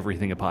tear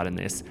everything apart in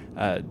this.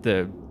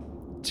 The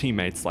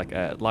teammates like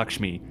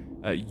Lakshmi,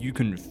 you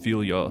can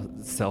feel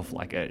yourself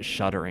like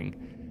shuddering,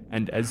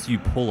 and as you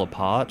pull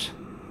apart,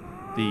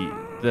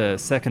 the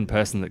second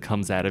person that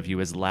comes out of you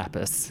is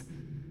Lapis.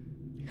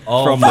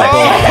 Oh, From the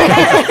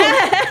bottom.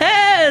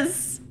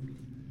 Yes!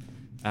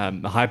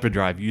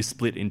 Hyperdrive, you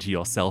split into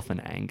yourself and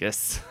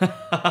Angus.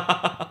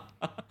 I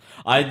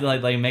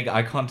like make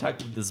eye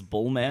contact with this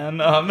bull man.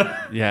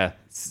 Yeah,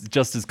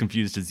 just as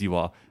confused as you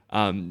are.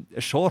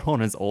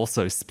 Shorthorn is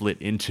also split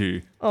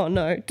into Oh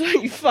no,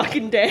 don't you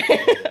fucking dare.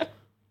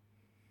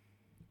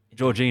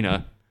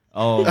 Georgina.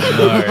 Oh no.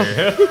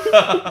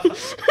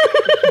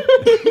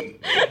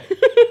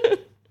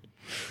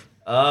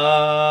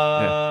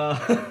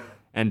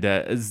 And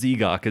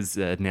Zegark is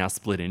now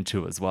split in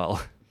two as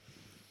well.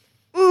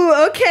 Ooh,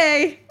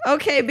 okay.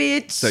 Okay,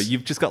 bitch. So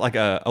you've just got like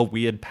a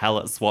weird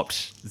palette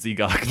swapped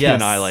Zegark the Yes.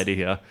 Annihilator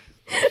here.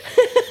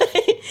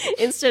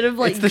 Instead of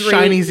like It's the green,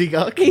 shiny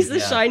Zegark. He's the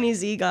Yeah. shiny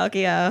Zegark,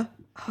 yeah.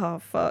 Oh,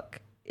 fuck.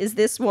 Is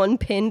this one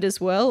pinned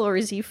as well, or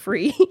is he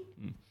free?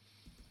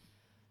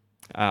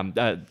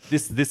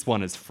 This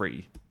one is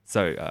free.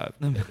 So,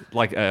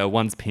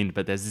 one's pinned,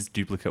 but there's this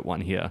duplicate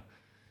one here.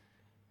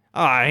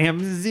 I am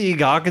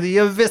Zegok the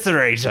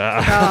Eviscerator.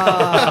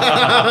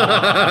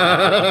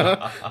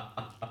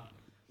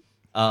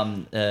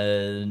 I'm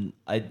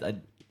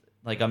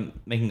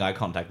making eye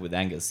contact with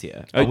Angus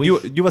here.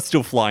 You are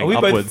still flying Are we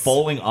upwards. both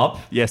falling up?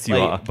 Yes, you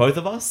Like, are. Both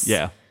of us?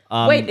 Yeah.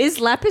 Wait, is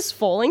Lapis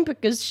falling?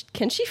 Because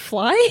can she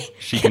fly?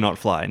 She cannot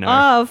fly, no.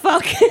 Oh,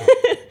 fuck.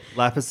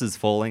 Lapis is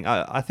falling.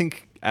 I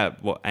think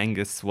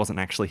Angus wasn't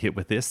actually hit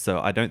with this, so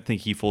I don't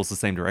think he falls the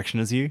same direction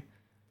as you.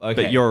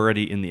 Okay. But you're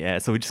already in the air,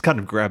 so he just kind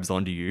of grabs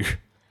onto you.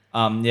 Yeah.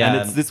 And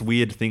it's this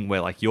weird thing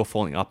where like you're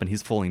falling up and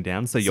he's falling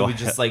down, so So you're we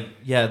just like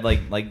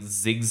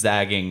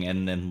zigzagging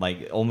and then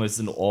like almost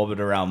in orbit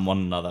around one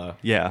another.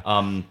 Yeah.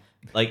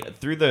 Like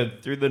through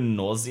the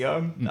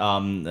nausea,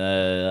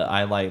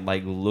 I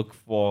like look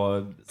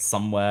for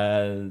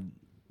somewhere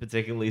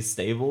particularly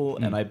stable,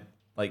 and I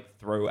like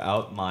throw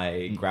out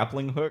my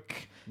grappling hook.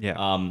 Yeah.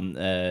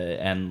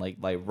 And like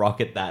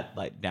rocket that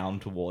like down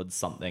towards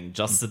something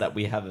just so that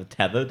we have a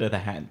tether to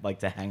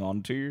hang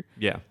on to.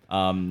 Yeah.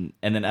 And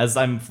then as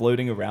I'm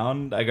floating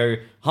around, I go,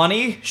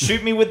 "Honey,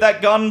 shoot me with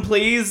that gun,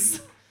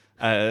 please."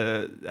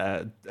 Oh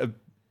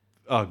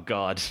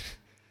God.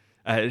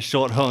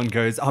 Shorthorn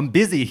goes, "I'm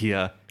busy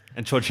here,"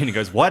 and Georgina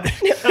goes, "What?"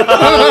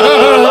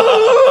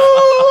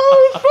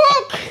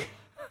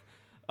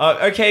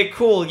 Okay,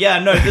 cool. Yeah,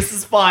 no, this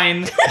is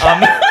fine. And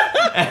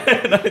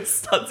I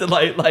start to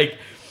like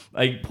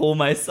pull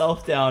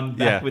myself down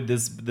back Yeah. with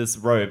this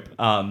rope.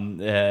 And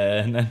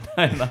then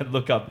I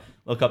look up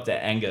to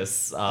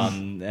Angus.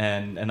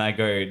 And I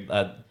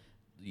go,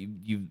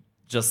 you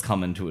just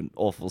come into an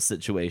awful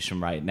situation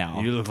right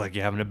now. You look like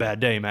you're having a bad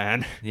day,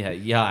 man.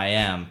 Yeah, I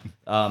am.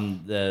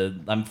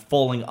 I'm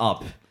falling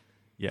up.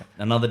 Yeah.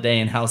 Another day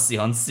in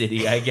Halcyon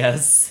City, I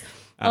guess.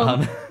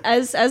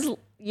 As all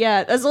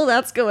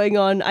that's going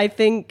on, I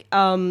think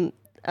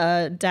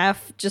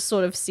Daff just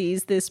sort of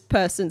sees this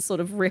person sort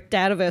of ripped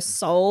out of her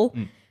soul.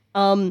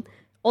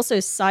 Also,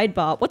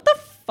 sidebar, what the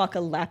fuck are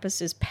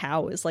Lapis's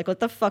powers? Like, what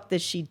the fuck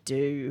does she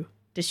do?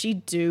 Does she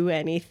do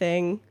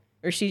anything?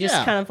 Or is she just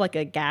Yeah. kind of like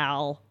a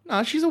gal?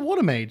 No, she's a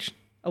water mage.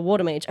 A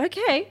water mage.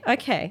 Okay.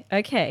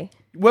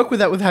 Work with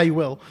that with how you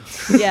will.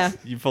 Yeah.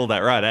 You pulled that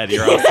right out of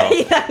your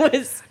asshole. that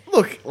was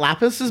Look,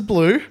 Lapis is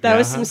blue.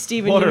 some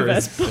Steven Water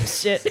Universe is-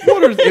 bullshit.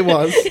 Water is, it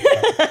was.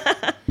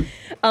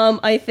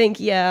 I think,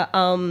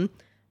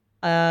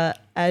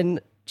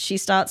 and she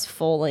starts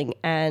falling,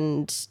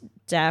 and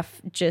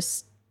Daff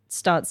just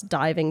starts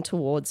diving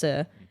towards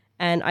her,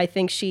 and I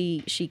think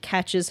she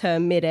catches her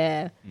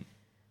midair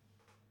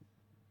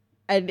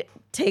and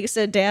takes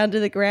her down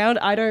to the ground.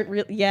 I don't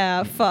really,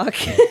 fuck.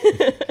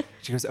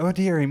 She goes, "Oh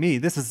dearie me,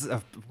 this is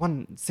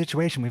one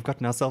situation we've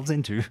gotten ourselves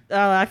into."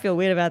 Oh, I feel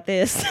weird about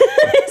this.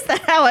 Is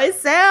that how I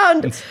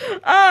sound?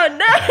 Oh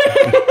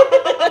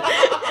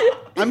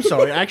no! I'm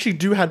sorry. I actually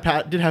did have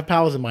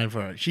powers in mind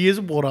for her. She is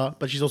water,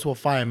 but she's also a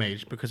fire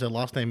mage because her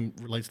last name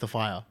relates to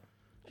fire.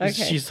 Okay.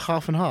 She's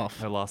half and half.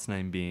 Her last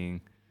name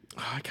being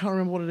I can't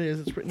remember what it is.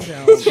 It's written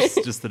down.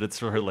 just that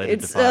it's related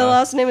It's to fire. her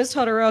last name is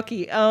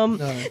Todoroki. No.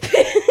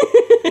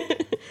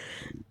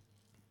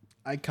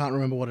 I can't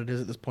remember what it is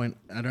at this point.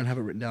 I don't have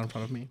it written down in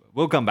front of me.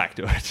 We'll come back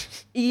to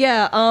it.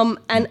 Yeah,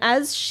 and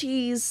as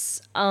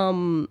she's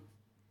flying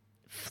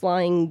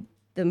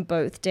them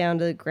both down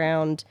to the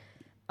ground,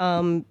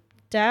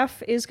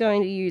 Daff is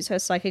going to use her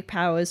psychic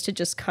powers to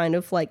just kind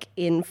of like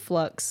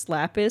influx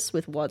Lapis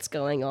with what's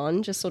going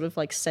on, just sort of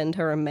like send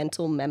her a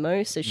mental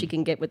memo so she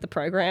can get with the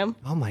program.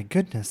 Oh my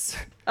goodness.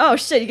 Oh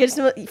shit, you get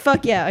some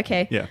fuck yeah,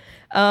 okay. Yeah.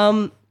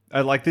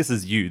 Like this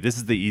is you. This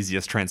is the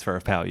easiest transfer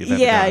of power you've ever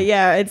Yeah, done.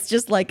 yeah, it's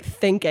just like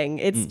thinking.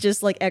 It's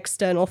just like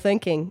external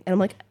thinking. And I'm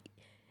like,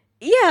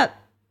 yeah,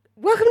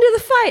 welcome to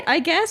the fight, I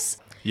guess.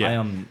 Yeah.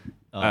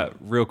 I am.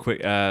 Real quick,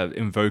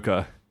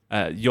 Invoker,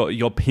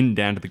 you're pinned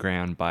down to the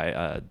ground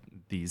by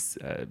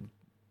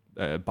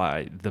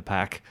by the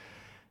pack,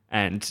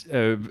 and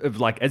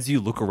like as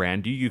you look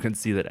around you, you can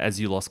see that as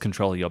you lost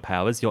control of your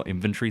powers, your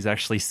inventory's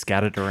actually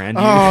scattered around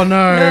you. Oh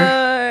no!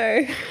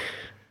 No.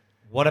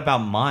 What about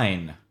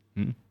mine?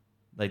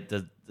 Like,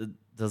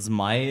 does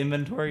my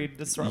inventory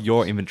disrupt?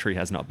 Your inventory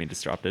has not been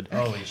disrupted.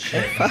 Holy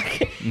shit!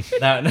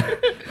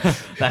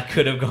 that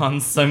could have gone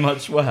so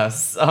much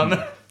worse.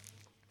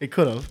 It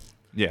could have.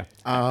 Yeah,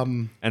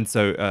 and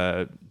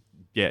so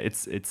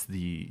it's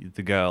the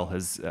girl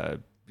has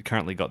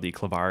currently got the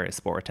Clavaria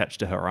spore attached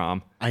to her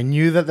arm. I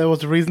knew that there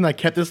was a reason I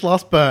kept this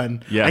last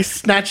burn. Yeah. I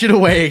snatch it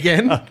away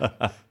again.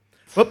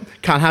 Whoop,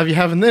 can't have you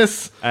having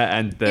this.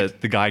 And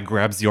the guy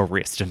grabs your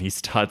wrist and he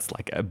starts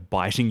like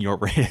biting your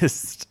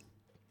wrist.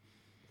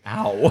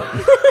 Ow!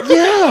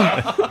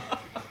 Yeah.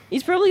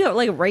 He's probably got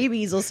like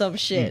rabies or some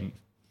shit.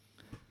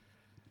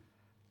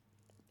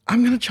 I'm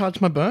going to charge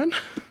my burn.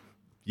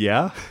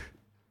 Yeah.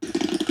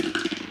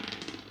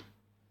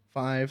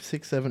 5,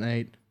 6, 7,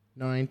 8,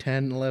 9,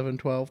 10, 11,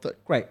 12.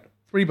 Great.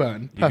 3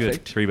 burn. You're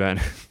Perfect. good. 3 burn.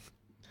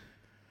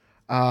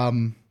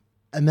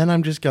 And then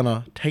I'm just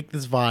gonna take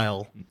this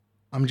vial.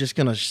 I'm just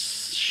gonna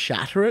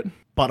shatter it,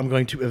 but I'm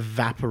going to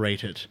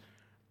evaporate it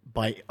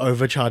by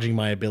overcharging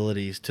my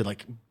abilities to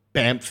like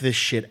bamf this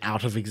shit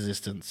out of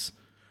existence.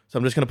 So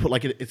I'm just gonna put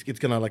like it's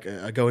gonna like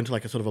go into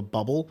like a sort of a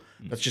bubble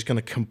that's just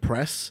gonna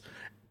compress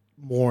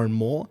more and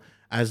more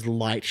as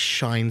light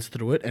shines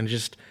through it, and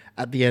just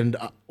at the end,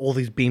 all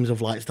these beams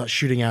of light start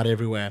shooting out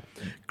everywhere.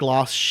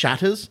 Glass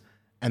shatters,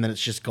 and then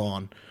it's just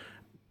gone.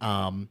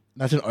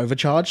 That's an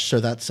overcharge, so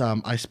that's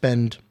I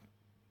spend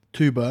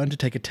 2 burn to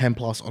take a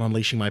 10+ on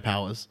unleashing my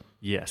powers.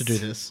 Yes. To do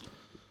this.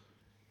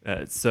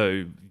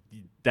 So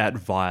that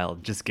vial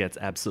just gets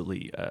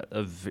absolutely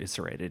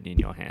eviscerated in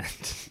your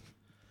hand.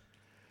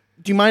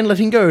 Do you mind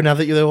letting go now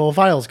that your all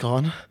vial's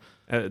gone?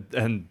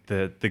 And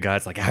the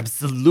guy's like,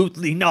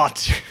 absolutely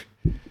not.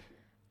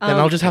 Then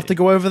I'll just have to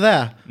go over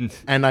there.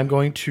 And I'm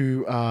going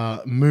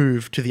to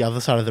move to the other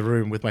side of the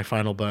room with my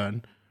final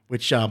burn,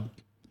 which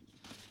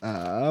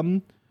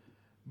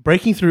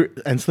breaking through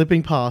and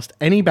slipping past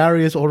any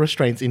barriers or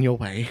restraints in your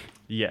way.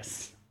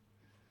 Yes.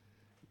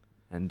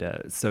 And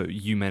so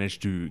you manage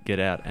to get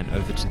out and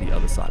over to the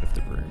other side of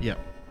the room. Yep.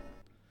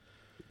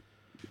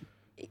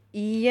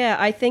 Yeah,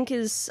 I think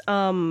as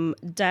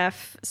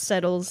Daff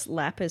settles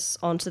Lapis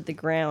onto the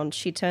ground,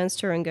 she turns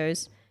to her and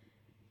goes,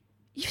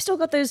 You've still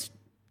got those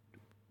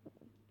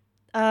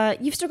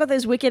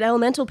wicked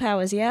elemental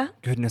powers, yeah?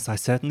 Goodness, I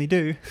certainly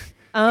do.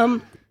 I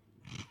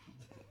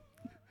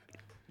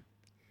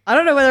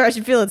don't know whether I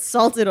should feel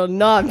insulted or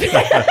not.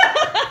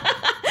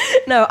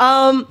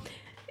 No,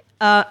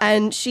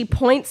 and she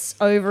points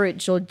over at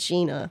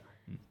Georgina.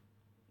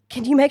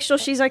 Can you make sure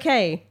she's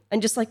okay?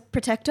 And just, like,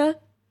 protect her?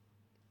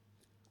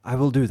 I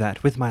will do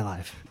that with my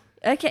life.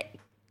 Okay,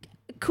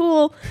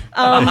 cool.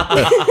 And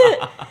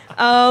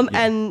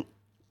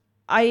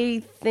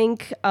I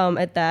think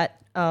at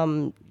that,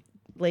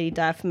 Lady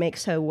Daff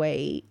makes her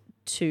way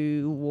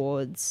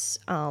towards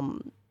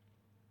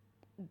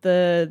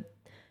the...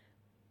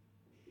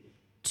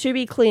 To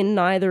be clear,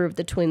 neither of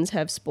the twins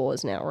have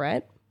spores now,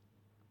 right?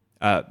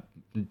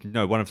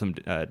 No, one of them,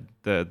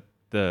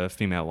 the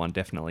female one,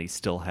 definitely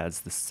still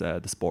has this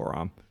the spore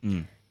arm.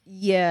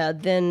 Yeah,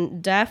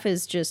 then Daff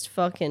is just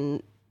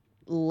fucking,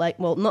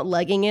 not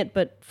legging it,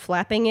 but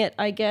flapping it,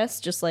 I guess.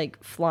 Just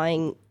like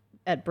flying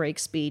at break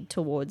speed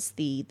towards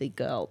the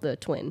girl, the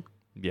twin.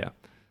 Yeah.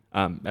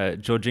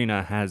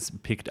 Georgina has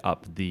picked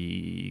up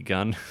the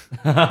gun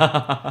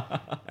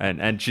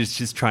and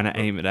she's trying to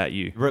aim it at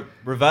you.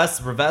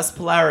 Reverse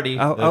polarity.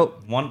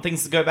 Want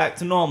things to go back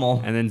to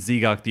normal. And then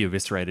Zegok the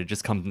Eviscerator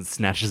just comes and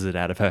snatches it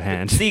out of her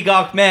hand.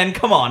 Zegok, man,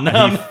 come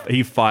on.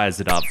 He fires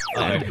it up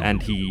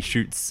and he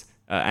shoots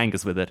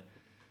Angus with it.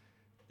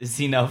 Is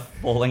he now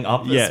falling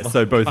up? Yeah,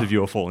 so both of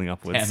you are falling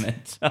upwards.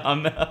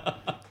 Damn it.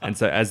 And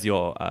so as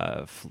you're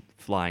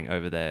flying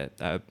over there,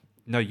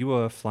 no, you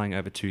were flying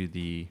over to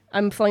the...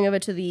 I'm flying over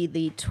to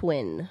the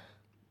twin,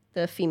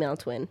 the female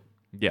twin.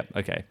 Yeah,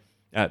 okay.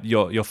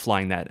 You're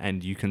flying that,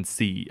 and you can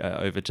see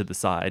over to the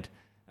side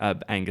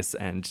Angus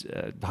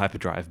and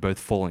Hyperdrive both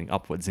falling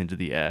upwards into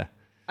the air.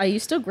 Are you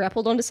still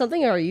grappled onto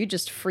something, or are you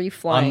just free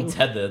flying? I'm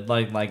tethered,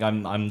 like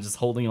I'm just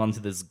holding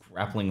onto this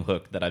grappling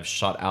hook that I've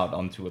shot out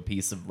onto a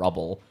piece of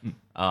rubble.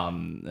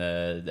 And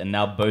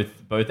now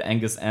both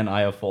Angus and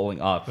I are falling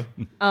up.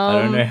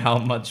 I don't know how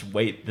much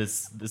weight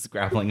this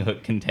grappling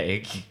hook can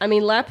take. I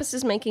mean, Lapis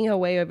is making her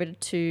way over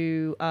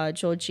to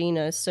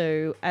Georgina,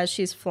 so as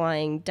she's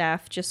flying,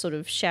 Daff just sort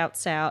of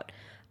shouts out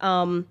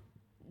to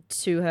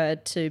her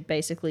to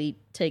basically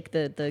take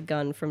the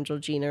gun from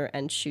Georgina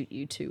and shoot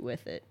you two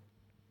with it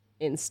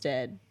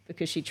instead,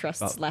 because she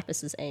trusts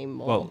Lapis's aim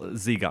more. Well,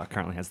 Zegok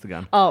currently has the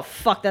gun. Oh,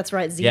 fuck, that's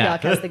right.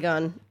 Zegok has the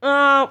gun.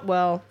 Oh,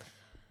 well.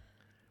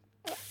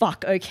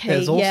 Fuck, okay,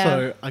 There's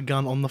also a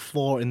gun on the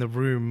floor in the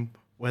room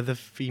where the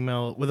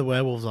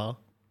werewolves are.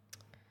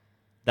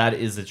 That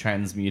is a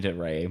transmuter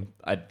ray.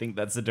 I think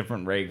that's a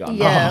different ray gun.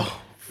 Yeah.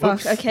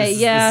 Fuck, okay,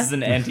 This is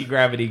an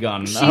anti-gravity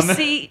gun.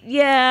 Maybe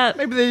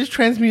they just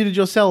transmuted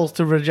your cells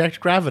to reject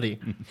gravity.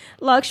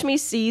 Lakshmi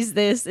sees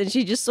this and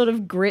she just sort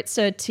of grits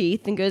her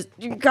teeth and goes,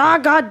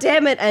 God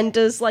damn it, and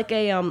does like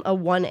a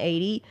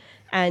 180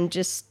 and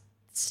just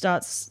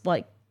starts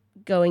like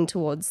going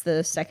towards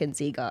the second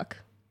Zegok.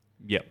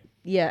 Yep.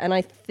 Yeah, and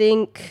I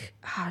think,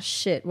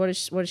 shit, what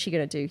is she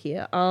gonna do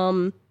here? I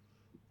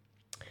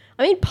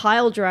mean,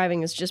 pile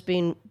driving has just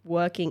been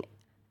working.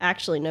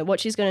 Actually, no,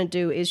 what she's going to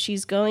do is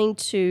she's going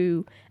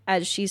to,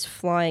 as she's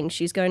flying,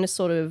 she's going to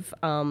sort of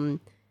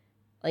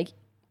like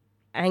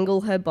angle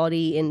her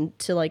body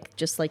into like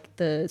just like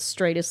the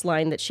straightest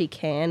line that she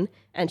can,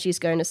 and she's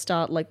going to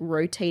start like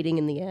rotating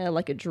in the air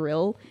like a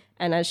drill.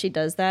 And as she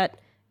does that,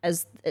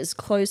 as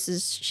close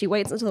as she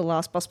waits until the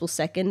last possible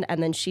second,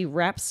 and then she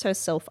wraps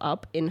herself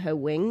up in her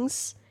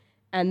wings,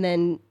 and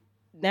then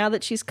now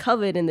that she's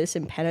covered in this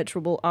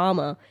impenetrable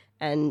armor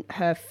and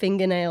her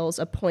fingernails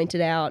are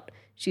pointed out,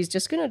 she's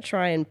just going to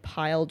try and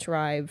pile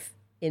drive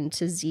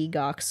into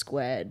Zegok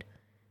squared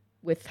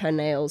with her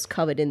nails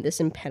covered in this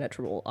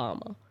impenetrable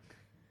armor.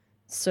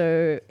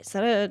 So is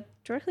that a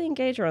directly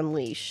engage or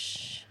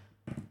unleash?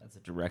 That's a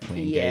directly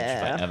engaged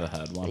Yeah. if I ever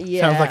heard one.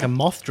 Yeah. Sounds like a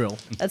moth drill.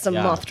 That's a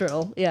Yeah. moth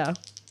drill. Yeah.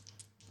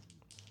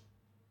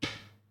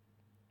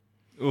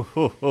 Ooh,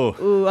 ooh, ooh.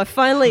 Ooh, I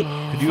finally.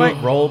 Could you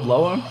have rolled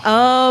lower?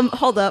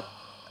 Hold up.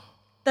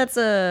 That's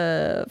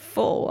a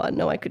 4.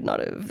 No, I could not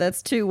have.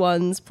 That's 2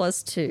 1s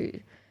plus 2.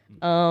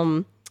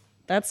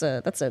 That's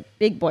a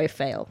big boy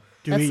fail.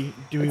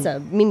 That's a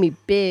mini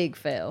big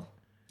fail.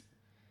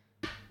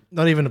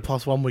 Not even a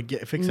 +1 would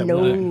fix that.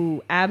 would it?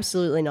 No,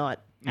 absolutely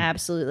not.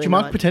 Absolutely Did you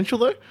mark not. potential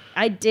though?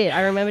 I did.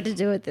 I remembered to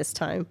do it this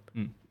time.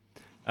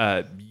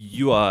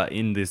 You are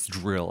in this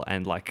drill,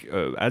 and like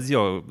as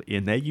you're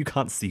in there, you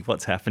can't see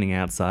what's happening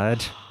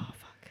outside,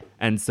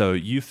 and so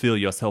you feel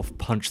yourself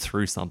punch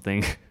through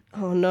something.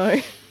 Oh no.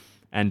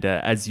 And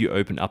as you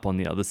open up on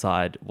the other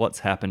side, what's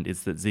happened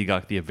is that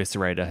Zegark the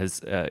Eviscerator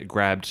has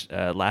grabbed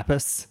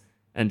Lapis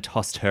and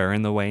tossed her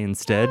in the way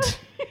instead.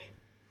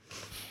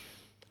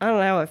 I don't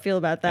know how I feel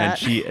about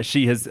that. And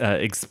she has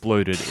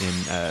exploded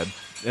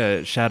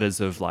in shatters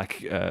of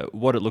like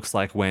what it looks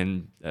like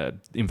when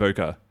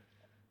Invoker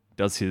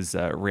does his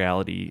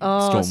reality oh,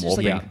 storm it's just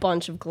warping. like a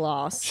bunch of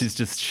glass. She's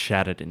just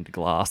shattered into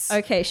glass.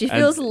 Okay, she And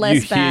feels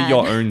less you bad. hear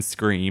your own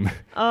scream.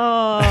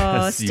 Oh,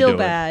 as you still do it.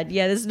 bad.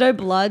 Yeah, there's no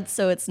blood,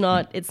 so it's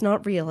not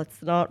real.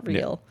 It's not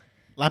real.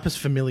 Lapis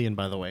Vermilion,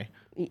 by the way.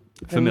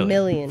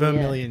 Familiar.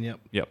 Vermilion, yep.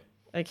 Yep.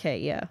 Yeah. Okay,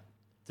 yeah.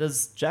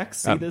 Does Jack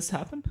see this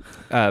happen?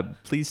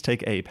 Please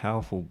take a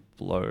powerful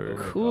blow.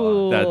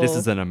 Cool. This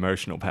is an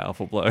emotional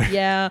powerful blow.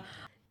 Yeah.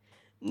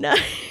 No,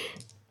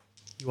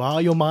 You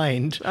are your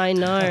mind. I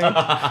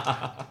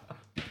know.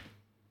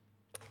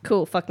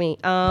 Cool, fuck me.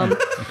 That's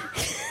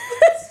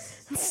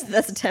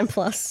a 10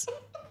 plus.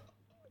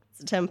 It's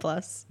a 10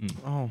 plus.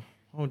 Oh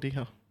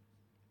dear.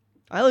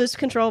 I lose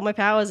control of my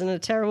powers in a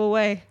terrible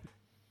way.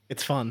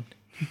 It's fun.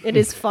 It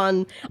is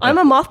fun. I'm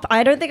a moth.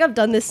 I don't think I've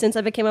done this since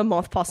I became a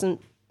moth person.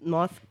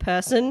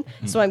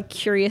 So I'm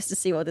curious to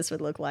see what this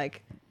would look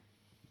like.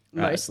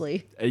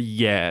 Mostly.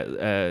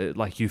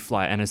 Like you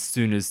fly, and as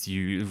soon as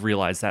you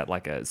realize that,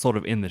 like sort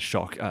of in the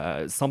shock,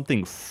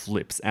 something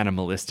flips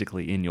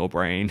animalistically in your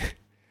brain,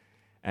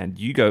 and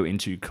you go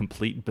into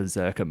complete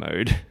berserker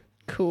mode.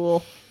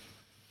 Cool.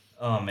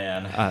 Oh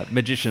man.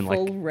 Magician,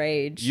 Full like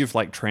rage. you've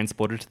like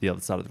transported to the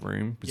other side of the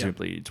room,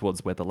 presumably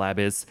towards where the lab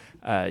is.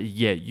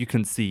 You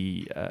can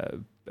see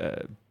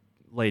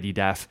Lady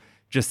Daff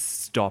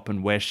just stop,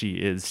 and where she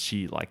is,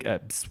 she like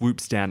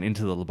swoops down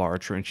into the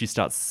laboratory and she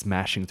starts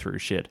smashing through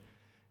shit.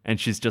 And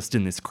she's just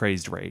in this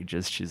crazed rage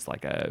as she's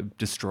like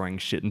destroying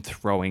shit and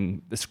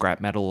throwing the scrap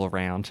metal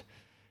around.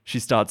 She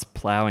starts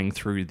plowing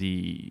through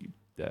the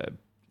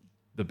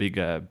big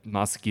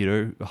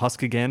mosquito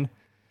husk again.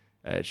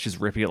 She's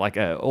ripping it, like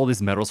all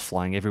this metal's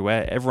flying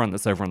everywhere. Everyone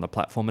that's over on the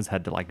platform has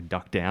had to like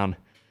duck down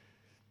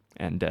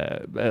and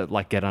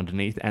like get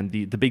underneath. And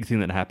the big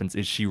thing that happens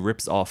is she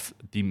rips off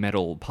the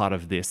metal part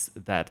of this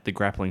that the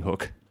grappling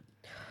hook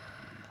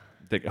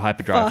that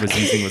Hyperdrive was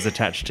using was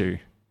attached to.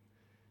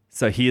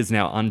 So he is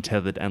now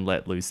untethered and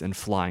let loose and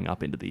flying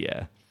up into the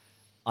air.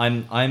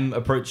 I'm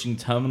approaching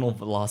terminal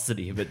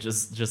velocity, but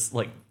just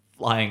like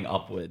flying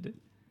upward.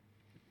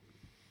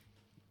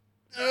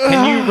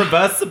 Can you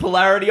reverse the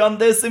polarity on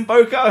this,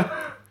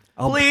 Invoker?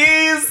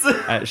 Please!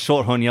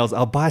 Shorthorn yells,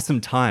 "I'll buy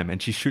some time,"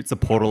 and she shoots a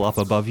portal up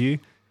above you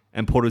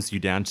and portals you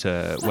down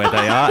to where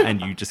they are,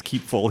 and you just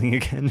keep falling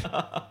again.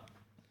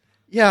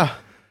 Yeah,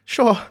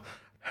 sure.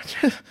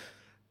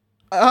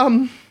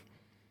 I'm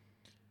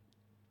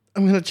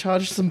gonna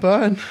charge some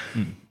burn.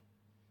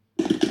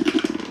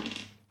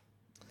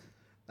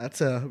 That's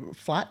a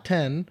flat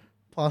 10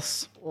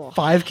 plus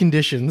 5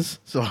 conditions,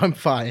 so I'm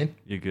fine.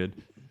 You're good.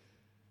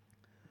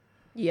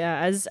 Yeah,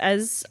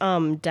 as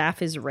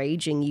Daff is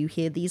raging, you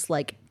hear these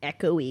like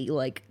echoey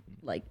like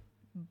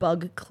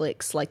bug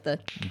clicks, like the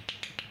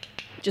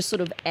just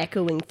sort of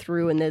echoing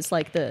through, and there's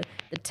like the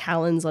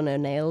talons on her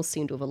nails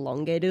seem to have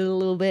elongated a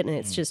little bit, and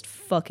it's just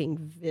fucking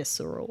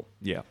visceral.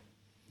 Yeah.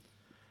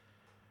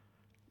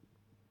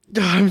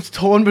 I'm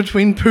torn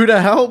between poo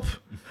to help,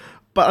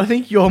 but I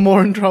think you're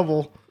more in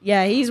trouble.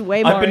 Yeah, he's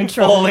way more I've been in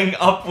trouble. falling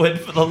upward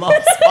for the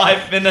last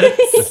 5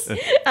 minutes.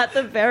 At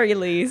the very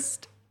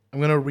least. I'm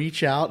gonna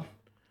reach out,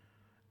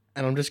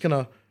 and I'm just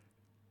gonna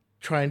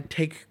try and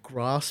take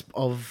grasp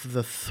of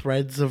the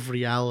threads of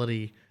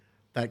reality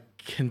that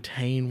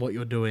contain what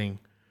you're doing,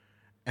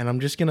 and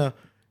I'm just gonna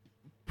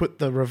put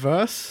the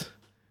reverse,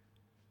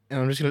 and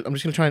I'm just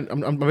gonna try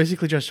and I'm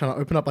basically just trying to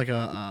open up like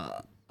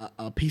a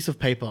piece of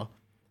paper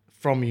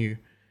from you,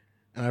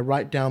 and I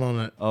write down on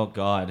it. Oh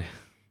god.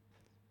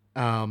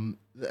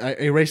 I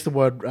erase the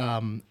word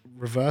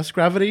reverse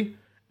gravity,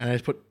 and I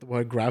just put the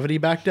word gravity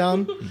back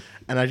down,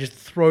 and I just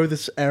throw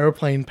this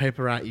aeroplane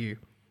paper at you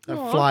that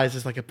flies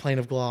as like a plane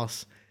of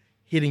glass,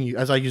 hitting you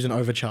as I use an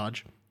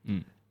overcharge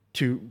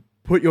to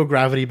put your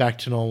gravity back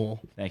to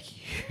normal. Thank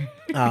you.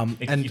 And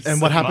you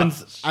what so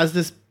happens much. as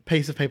this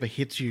piece of paper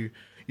hits you,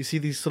 you see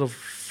these sort of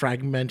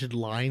fragmented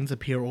lines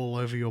appear all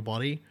over your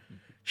body,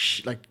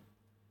 like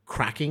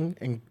cracking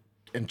and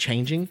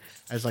changing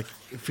as like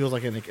it feels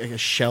like a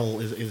shell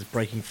is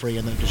breaking free,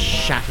 and then it just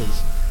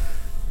shatters,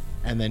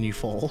 and then you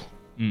fall.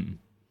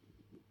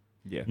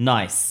 Yeah.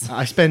 Nice.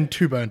 I spend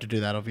 2 burn to do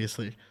that,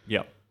 obviously.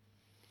 Yep.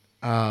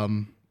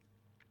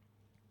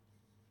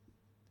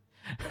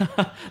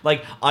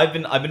 Like I've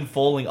been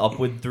falling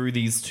upward through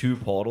these 2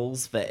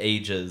 portals for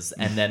ages,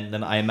 and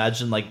then I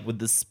imagine like with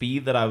the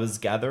speed that I was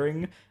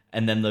gathering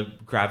and then the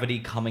gravity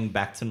coming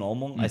back to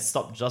normal, I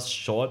stopped just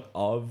short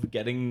of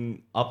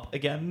getting up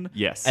again.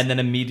 Yes. And then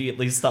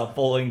immediately start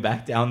falling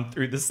back down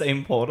through the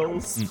same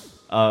portals.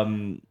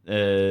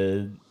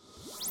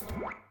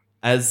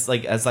 As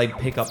I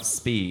pick up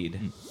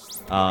speed,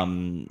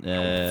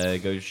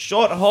 go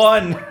short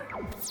horn.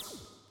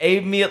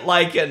 Aim me at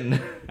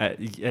Lycan.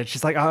 Yeah,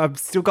 she's like, I've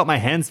still got my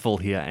hands full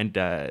here, and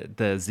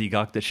the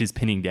Zegok that she's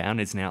pinning down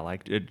is now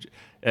like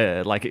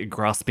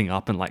grasping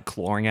up and like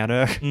clawing at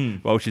her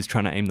while she's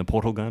trying to aim the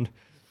portal gun.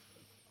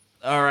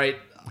 All right,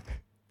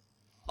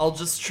 I'll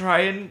just try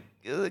and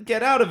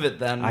get out of it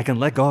then. I can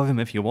let go of him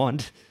if you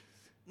want.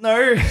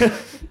 No.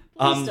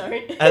 Please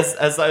don't.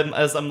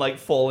 as I'm like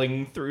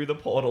falling through the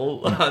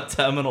portal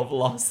terminal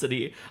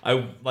velocity,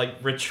 I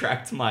like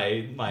retract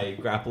my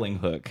grappling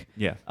hook.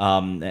 Yeah.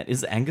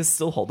 Is Angus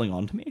still holding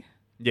on to me?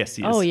 Yes,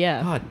 he is. Oh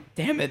yeah. God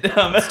damn it.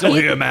 Still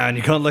here, man.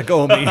 You can't let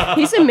go of me.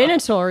 He's a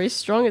minotaur. He's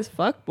strong as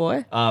fuck,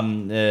 boy.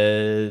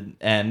 And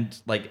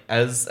like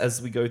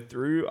as we go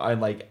through, I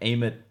like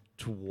aim it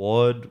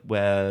toward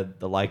where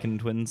the Lycan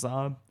twins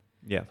are.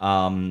 Yeah.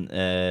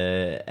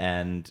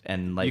 And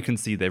like You can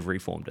see they've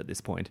reformed at this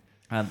point.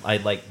 I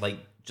like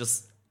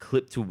just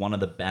clip to one of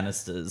the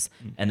banisters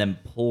and then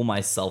pull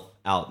myself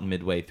out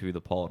midway through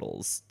the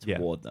portals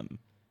toward them,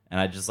 and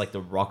I just like to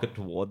rocket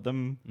toward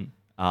them.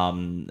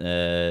 And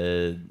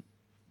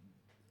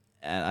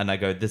I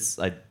go this.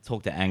 I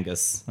talk to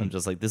Angus. I'm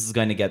just like, this is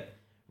going to get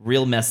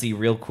real messy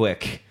real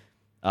quick.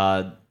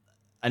 I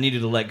need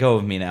you to let go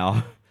of me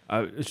now.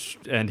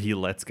 And he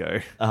lets go.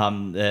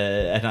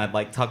 And I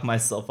like tuck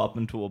myself up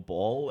into a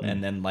ball,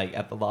 and then like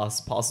at the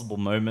last possible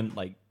moment,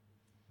 like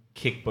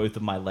kick both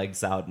of my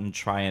legs out and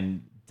try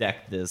and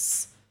deck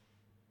this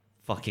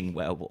fucking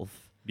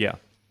werewolf. Yeah.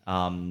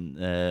 I'm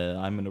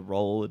gonna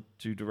roll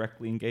to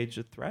directly engage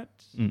a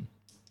threat.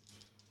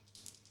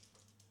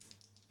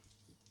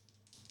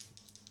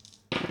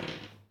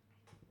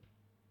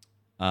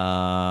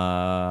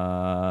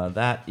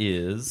 That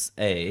is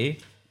a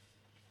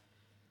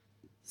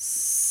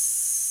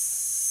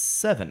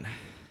 7.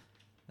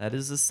 That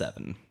is a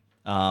 7.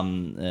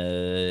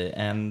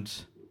 And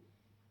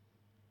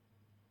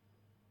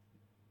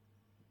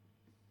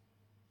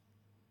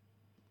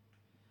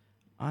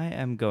I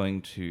am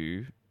going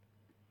to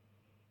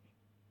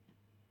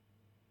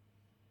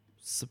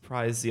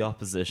surprise the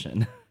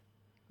opposition.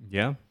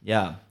 Yeah.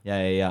 Yeah.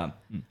 I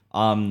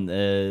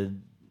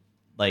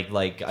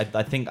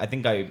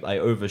think I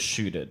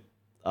overshoot it.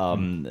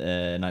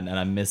 And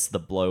I miss the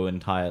blow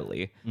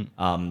entirely.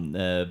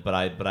 But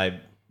I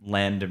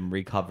land and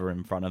recover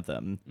in front of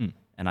them,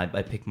 and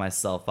I pick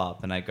myself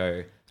up and I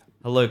go,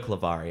 "Hello,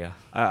 Clavaria."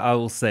 I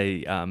will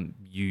say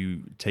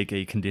you take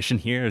a condition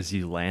here as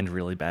you land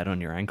really bad on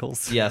your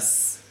ankles.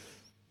 Yes,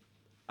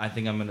 I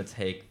think I'm gonna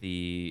take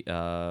the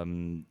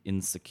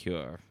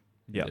insecure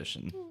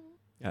condition.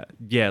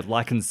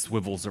 Lycan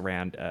swivels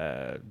around,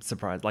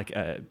 surprised.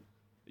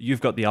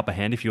 You've got the upper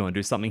hand if you want to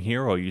do something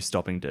here, or are you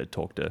stopping to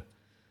talk to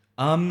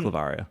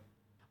Clavaria?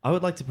 I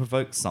would like to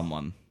provoke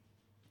someone.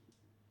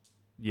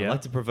 Yeah. I'd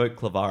like to provoke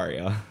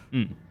Clavaria.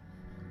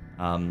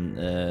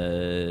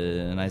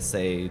 And I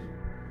say,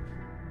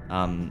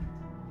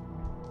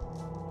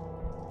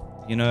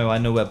 you know, I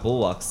know where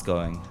Bulwark's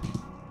going.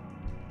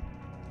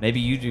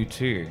 Maybe you do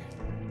too.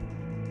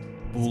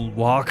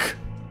 Bulwark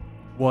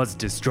was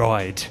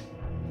destroyed.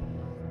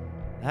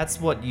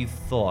 That's what you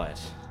thought.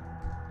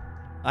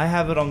 I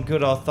have it on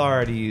good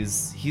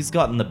authorities. He's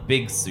gotten the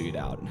big suit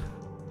out.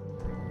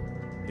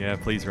 Yeah,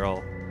 please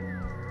roll.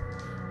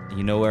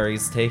 You know where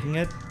he's taking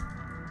it?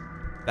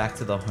 Back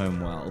to the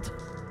homeworld.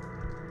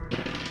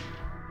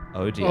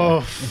 Oh dear.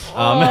 Oh,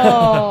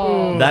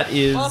 that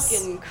is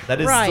fucking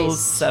still a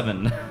Christ.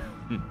 7.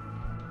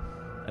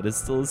 That is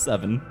still a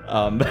 7.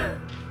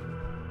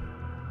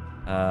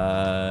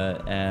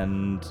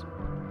 And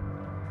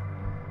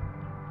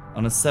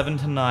on a 7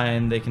 to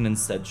 9, they can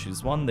instead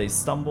choose one. They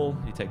stumble,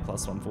 you take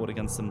 +1 forward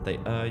against them. They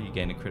you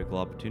gain a critical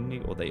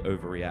opportunity, or they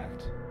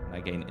overreact. And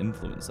I gain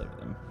influence over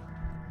them.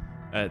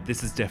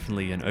 This is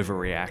definitely an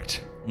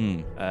overreact.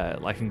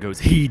 Lycan goes,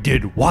 he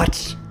did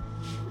what?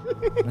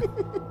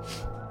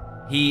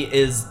 He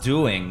is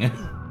doing.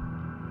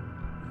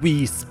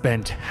 We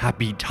spent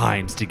happy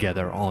times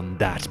together on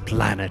that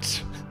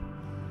planet.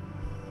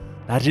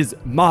 That is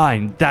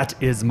mine. That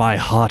is my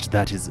heart.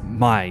 That is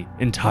my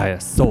entire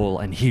soul.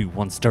 And he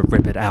wants to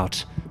rip it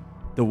out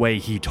the way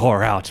he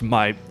tore out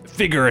my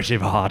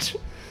figurative heart.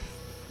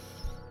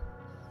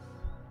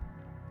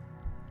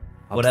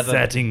 Whatever.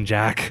 Upsetting,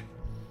 Jack.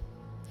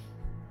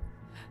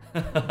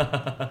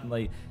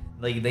 like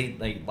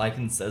like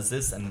Lycan says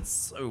this, and it's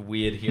so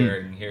weird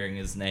hearing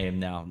his name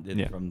now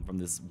from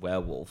this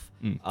werewolf.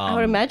 I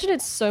would imagine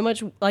it's so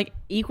much like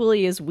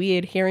equally as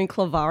weird hearing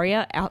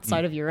Clavaria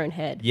outside of your own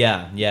head.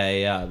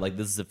 Yeah. Like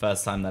this is the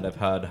first time that I've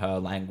heard her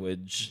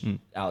language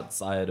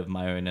outside of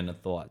my own inner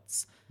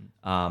thoughts.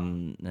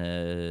 And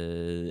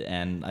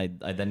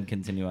I then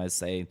continue. I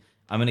say,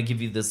 I'm gonna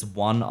give you this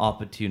one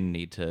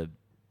opportunity to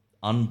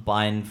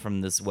unbind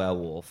from this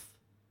werewolf.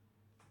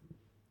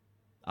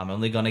 I'm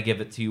only gonna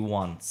give it to you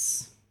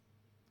once.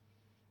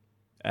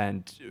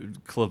 And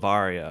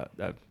Clavaria,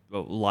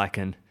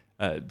 Lycan,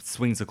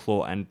 swings a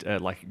claw and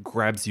like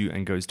grabs you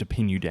and goes to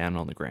pin you down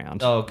on the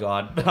ground. Oh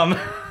God.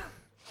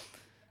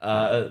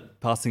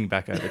 Passing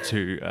back over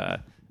to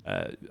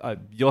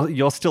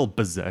you're still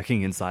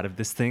berserking inside of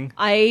this thing.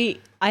 I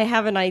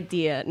have an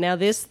idea. Now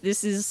this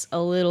is a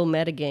little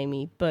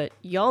metagamey, but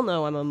y'all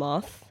know I'm a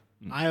moth.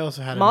 I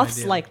also had Moths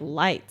an idea. like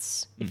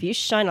lights. If you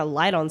shine a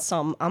light on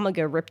something, I'm gonna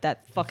go rip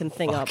that fucking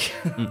thing up.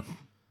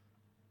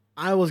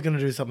 I was going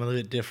to do something a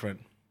little bit different.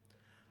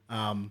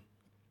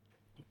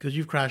 Because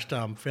you've crashed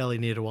fairly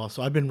near to us,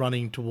 so I've been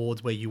running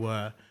towards where you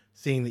were,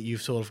 seeing that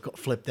you've sort of got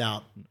flipped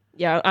out.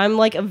 Yeah, I'm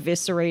like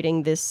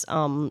eviscerating this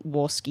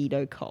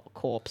Warskeeto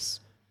corpse.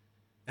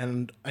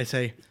 And I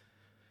say,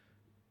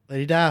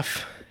 Lady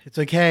Daff, it's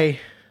okay.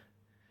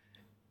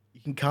 You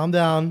can calm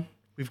down.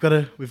 We've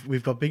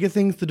got bigger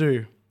things to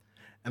do.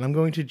 And I'm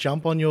going to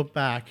jump on your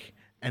back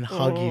and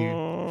hug you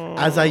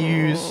as I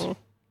use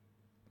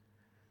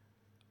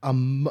a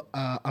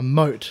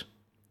moat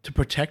to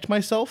protect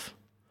myself.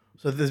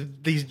 So there's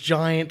these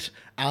giant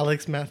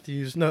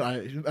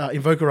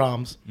invoker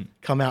arms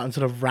come out and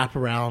sort of wrap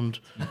around,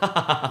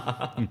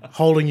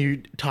 holding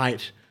you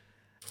tight.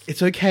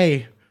 It's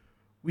okay.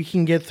 We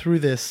can get through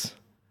this.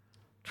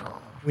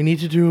 We need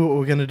to do what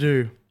we're going to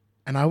do.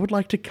 And I would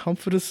like to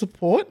comfort and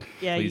support.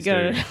 Yeah, Please you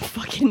gotta do.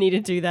 fucking need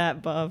to do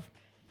that, Buv.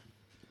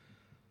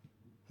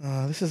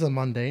 This is a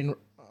mundane.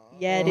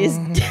 Yeah, it is.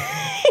 You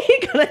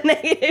got a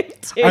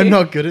 -2. I'm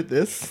not good at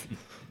this.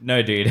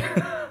 No, dude.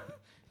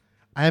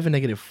 I have a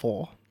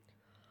 -4.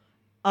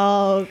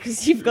 Oh,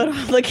 because you've got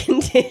all the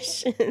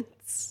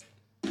conditions.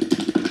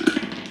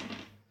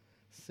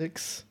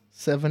 6,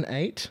 7,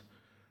 8,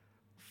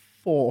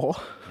 4.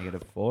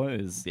 -4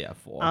 is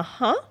 4.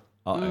 Uh-huh.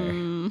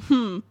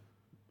 Uh-oh.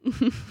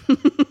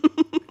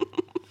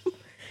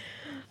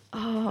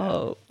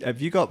 Oh.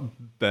 Have you got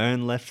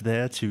burn left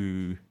there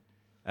to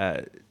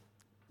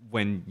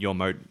when your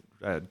moat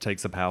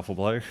takes a powerful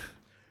blow?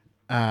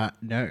 No.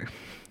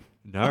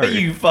 No. Are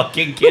you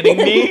fucking kidding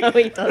me? No,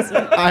 he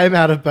doesn't. I'm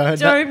out of burn.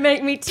 Don't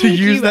make me to take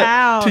use you that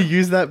out. to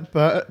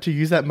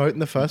use that moat in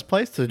the first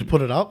place to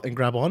put it up and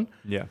grab on.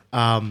 Yeah.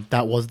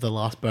 That was the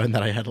last burn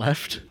that I had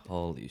left.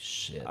 Holy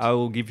shit. I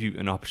will give you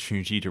an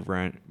opportunity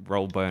to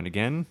roll burn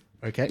again,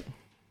 Okay.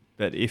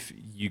 but if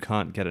you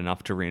can't get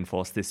enough to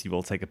reinforce this, you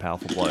will take a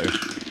powerful blow.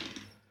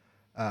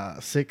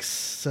 6,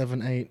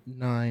 7, 8,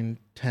 9,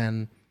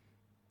 10,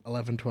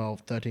 11,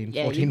 12, 13,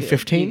 Yeah, 14, you're good.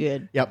 15. You're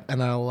good. Yep,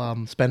 and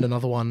I'll spend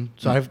another one.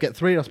 So I get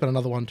 3, I'll spend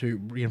another one to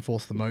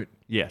reinforce the moat.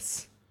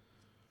 Yes.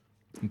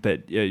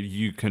 But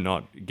you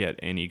cannot get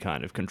any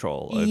kind of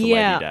control over Lady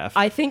Yeah, Daff.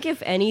 I think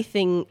if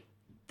anything,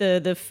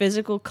 the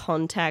physical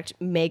contact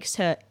makes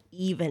her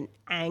even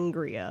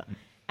angrier,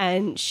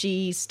 and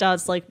she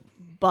starts like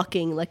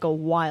bucking like a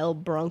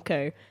wild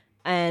bronco,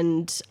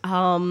 and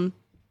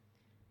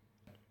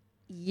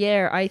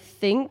yeah, I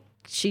think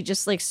she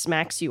just like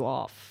smacks you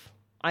off.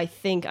 I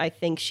think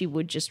she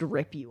would just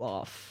rip you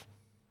off.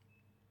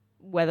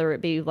 Whether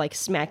it be like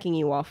smacking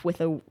you off with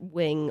a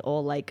wing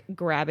or like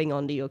grabbing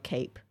onto your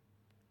cape.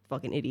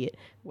 Fucking idiot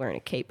wearing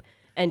a cape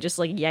and just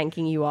like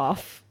yanking you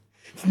off.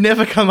 It's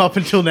never come up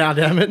until now,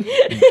 damn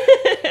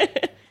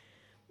it.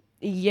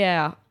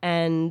 Yeah,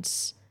 and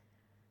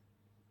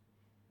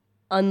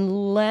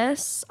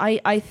unless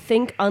I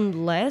think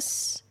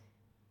unless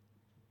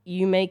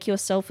you make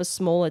yourself a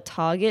smaller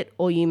target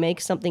or you make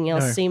something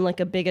else No. seem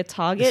like a bigger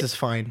target. This is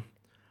fine.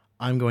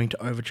 I'm going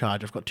to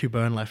overcharge. I've got 2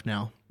 burn left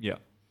now. yeah.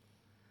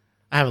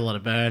 I have a lot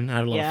of burn. I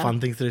have a lot Yeah. of fun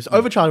things to do. So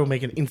overcharge will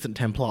make an instant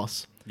 10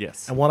 plus.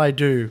 Yes. And what I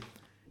do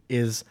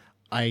is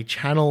I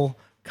channel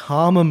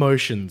calm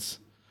emotions.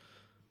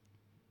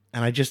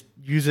 And I just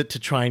use it to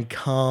try and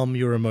calm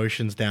your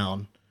emotions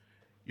down.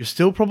 You're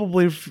still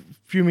probably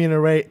fuming in a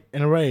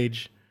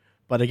rage,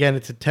 but again,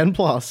 it's a 10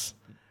 plus.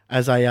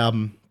 As I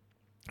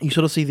you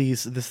sort of see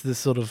this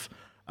sort of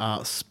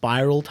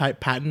spiral type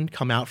pattern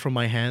come out from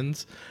my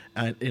hands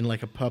in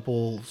like a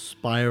purple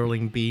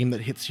spiraling beam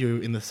that hits you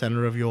in the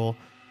center of your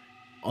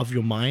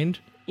mind,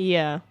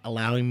 Yeah.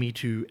 allowing me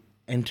to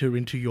enter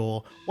into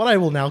your what I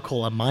will now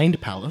call a mind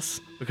palace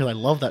because I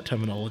love that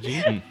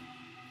terminology.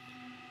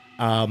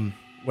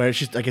 Where it's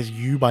just I guess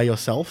you by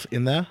yourself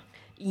in there.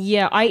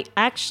 Yeah, I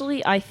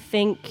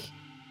think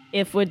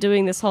if we're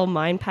doing this whole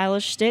mind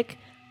palace shtick,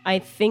 I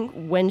think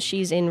when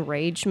she's in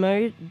rage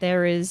mode,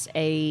 there is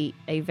a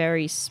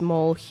very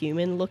small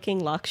human-looking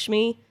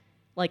Lakshmi,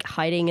 like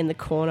hiding in the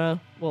corner.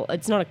 Well,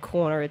 it's not a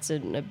corner; it's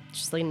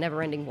just like a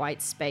never-ending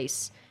white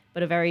space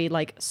but a very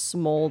like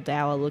small,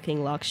 dour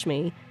looking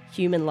Lakshmi,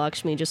 human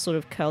Lakshmi, just sort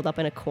of curled up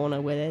in a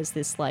corner where there's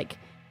this like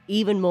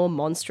even more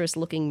monstrous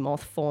looking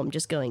moth form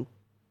just going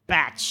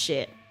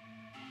batshit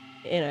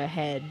in her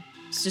head.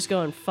 It's just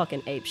going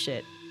fucking ape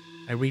shit.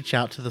 I reach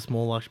out to the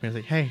small Lakshmi and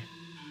say, hey,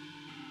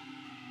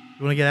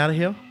 you want to get out of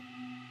here?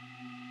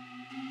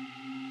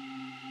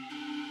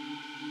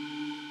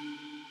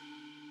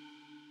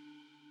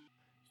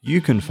 You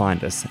can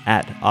find us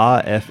at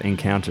RF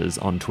Encounters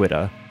on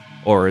Twitter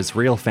or as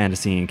Real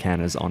Fantasy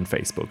Encounters on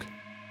Facebook.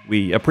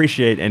 We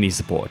appreciate any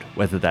support,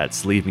 whether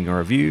that's leaving a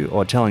review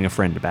or telling a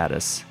friend about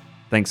us.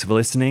 Thanks for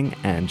listening,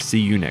 and see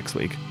you next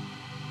week.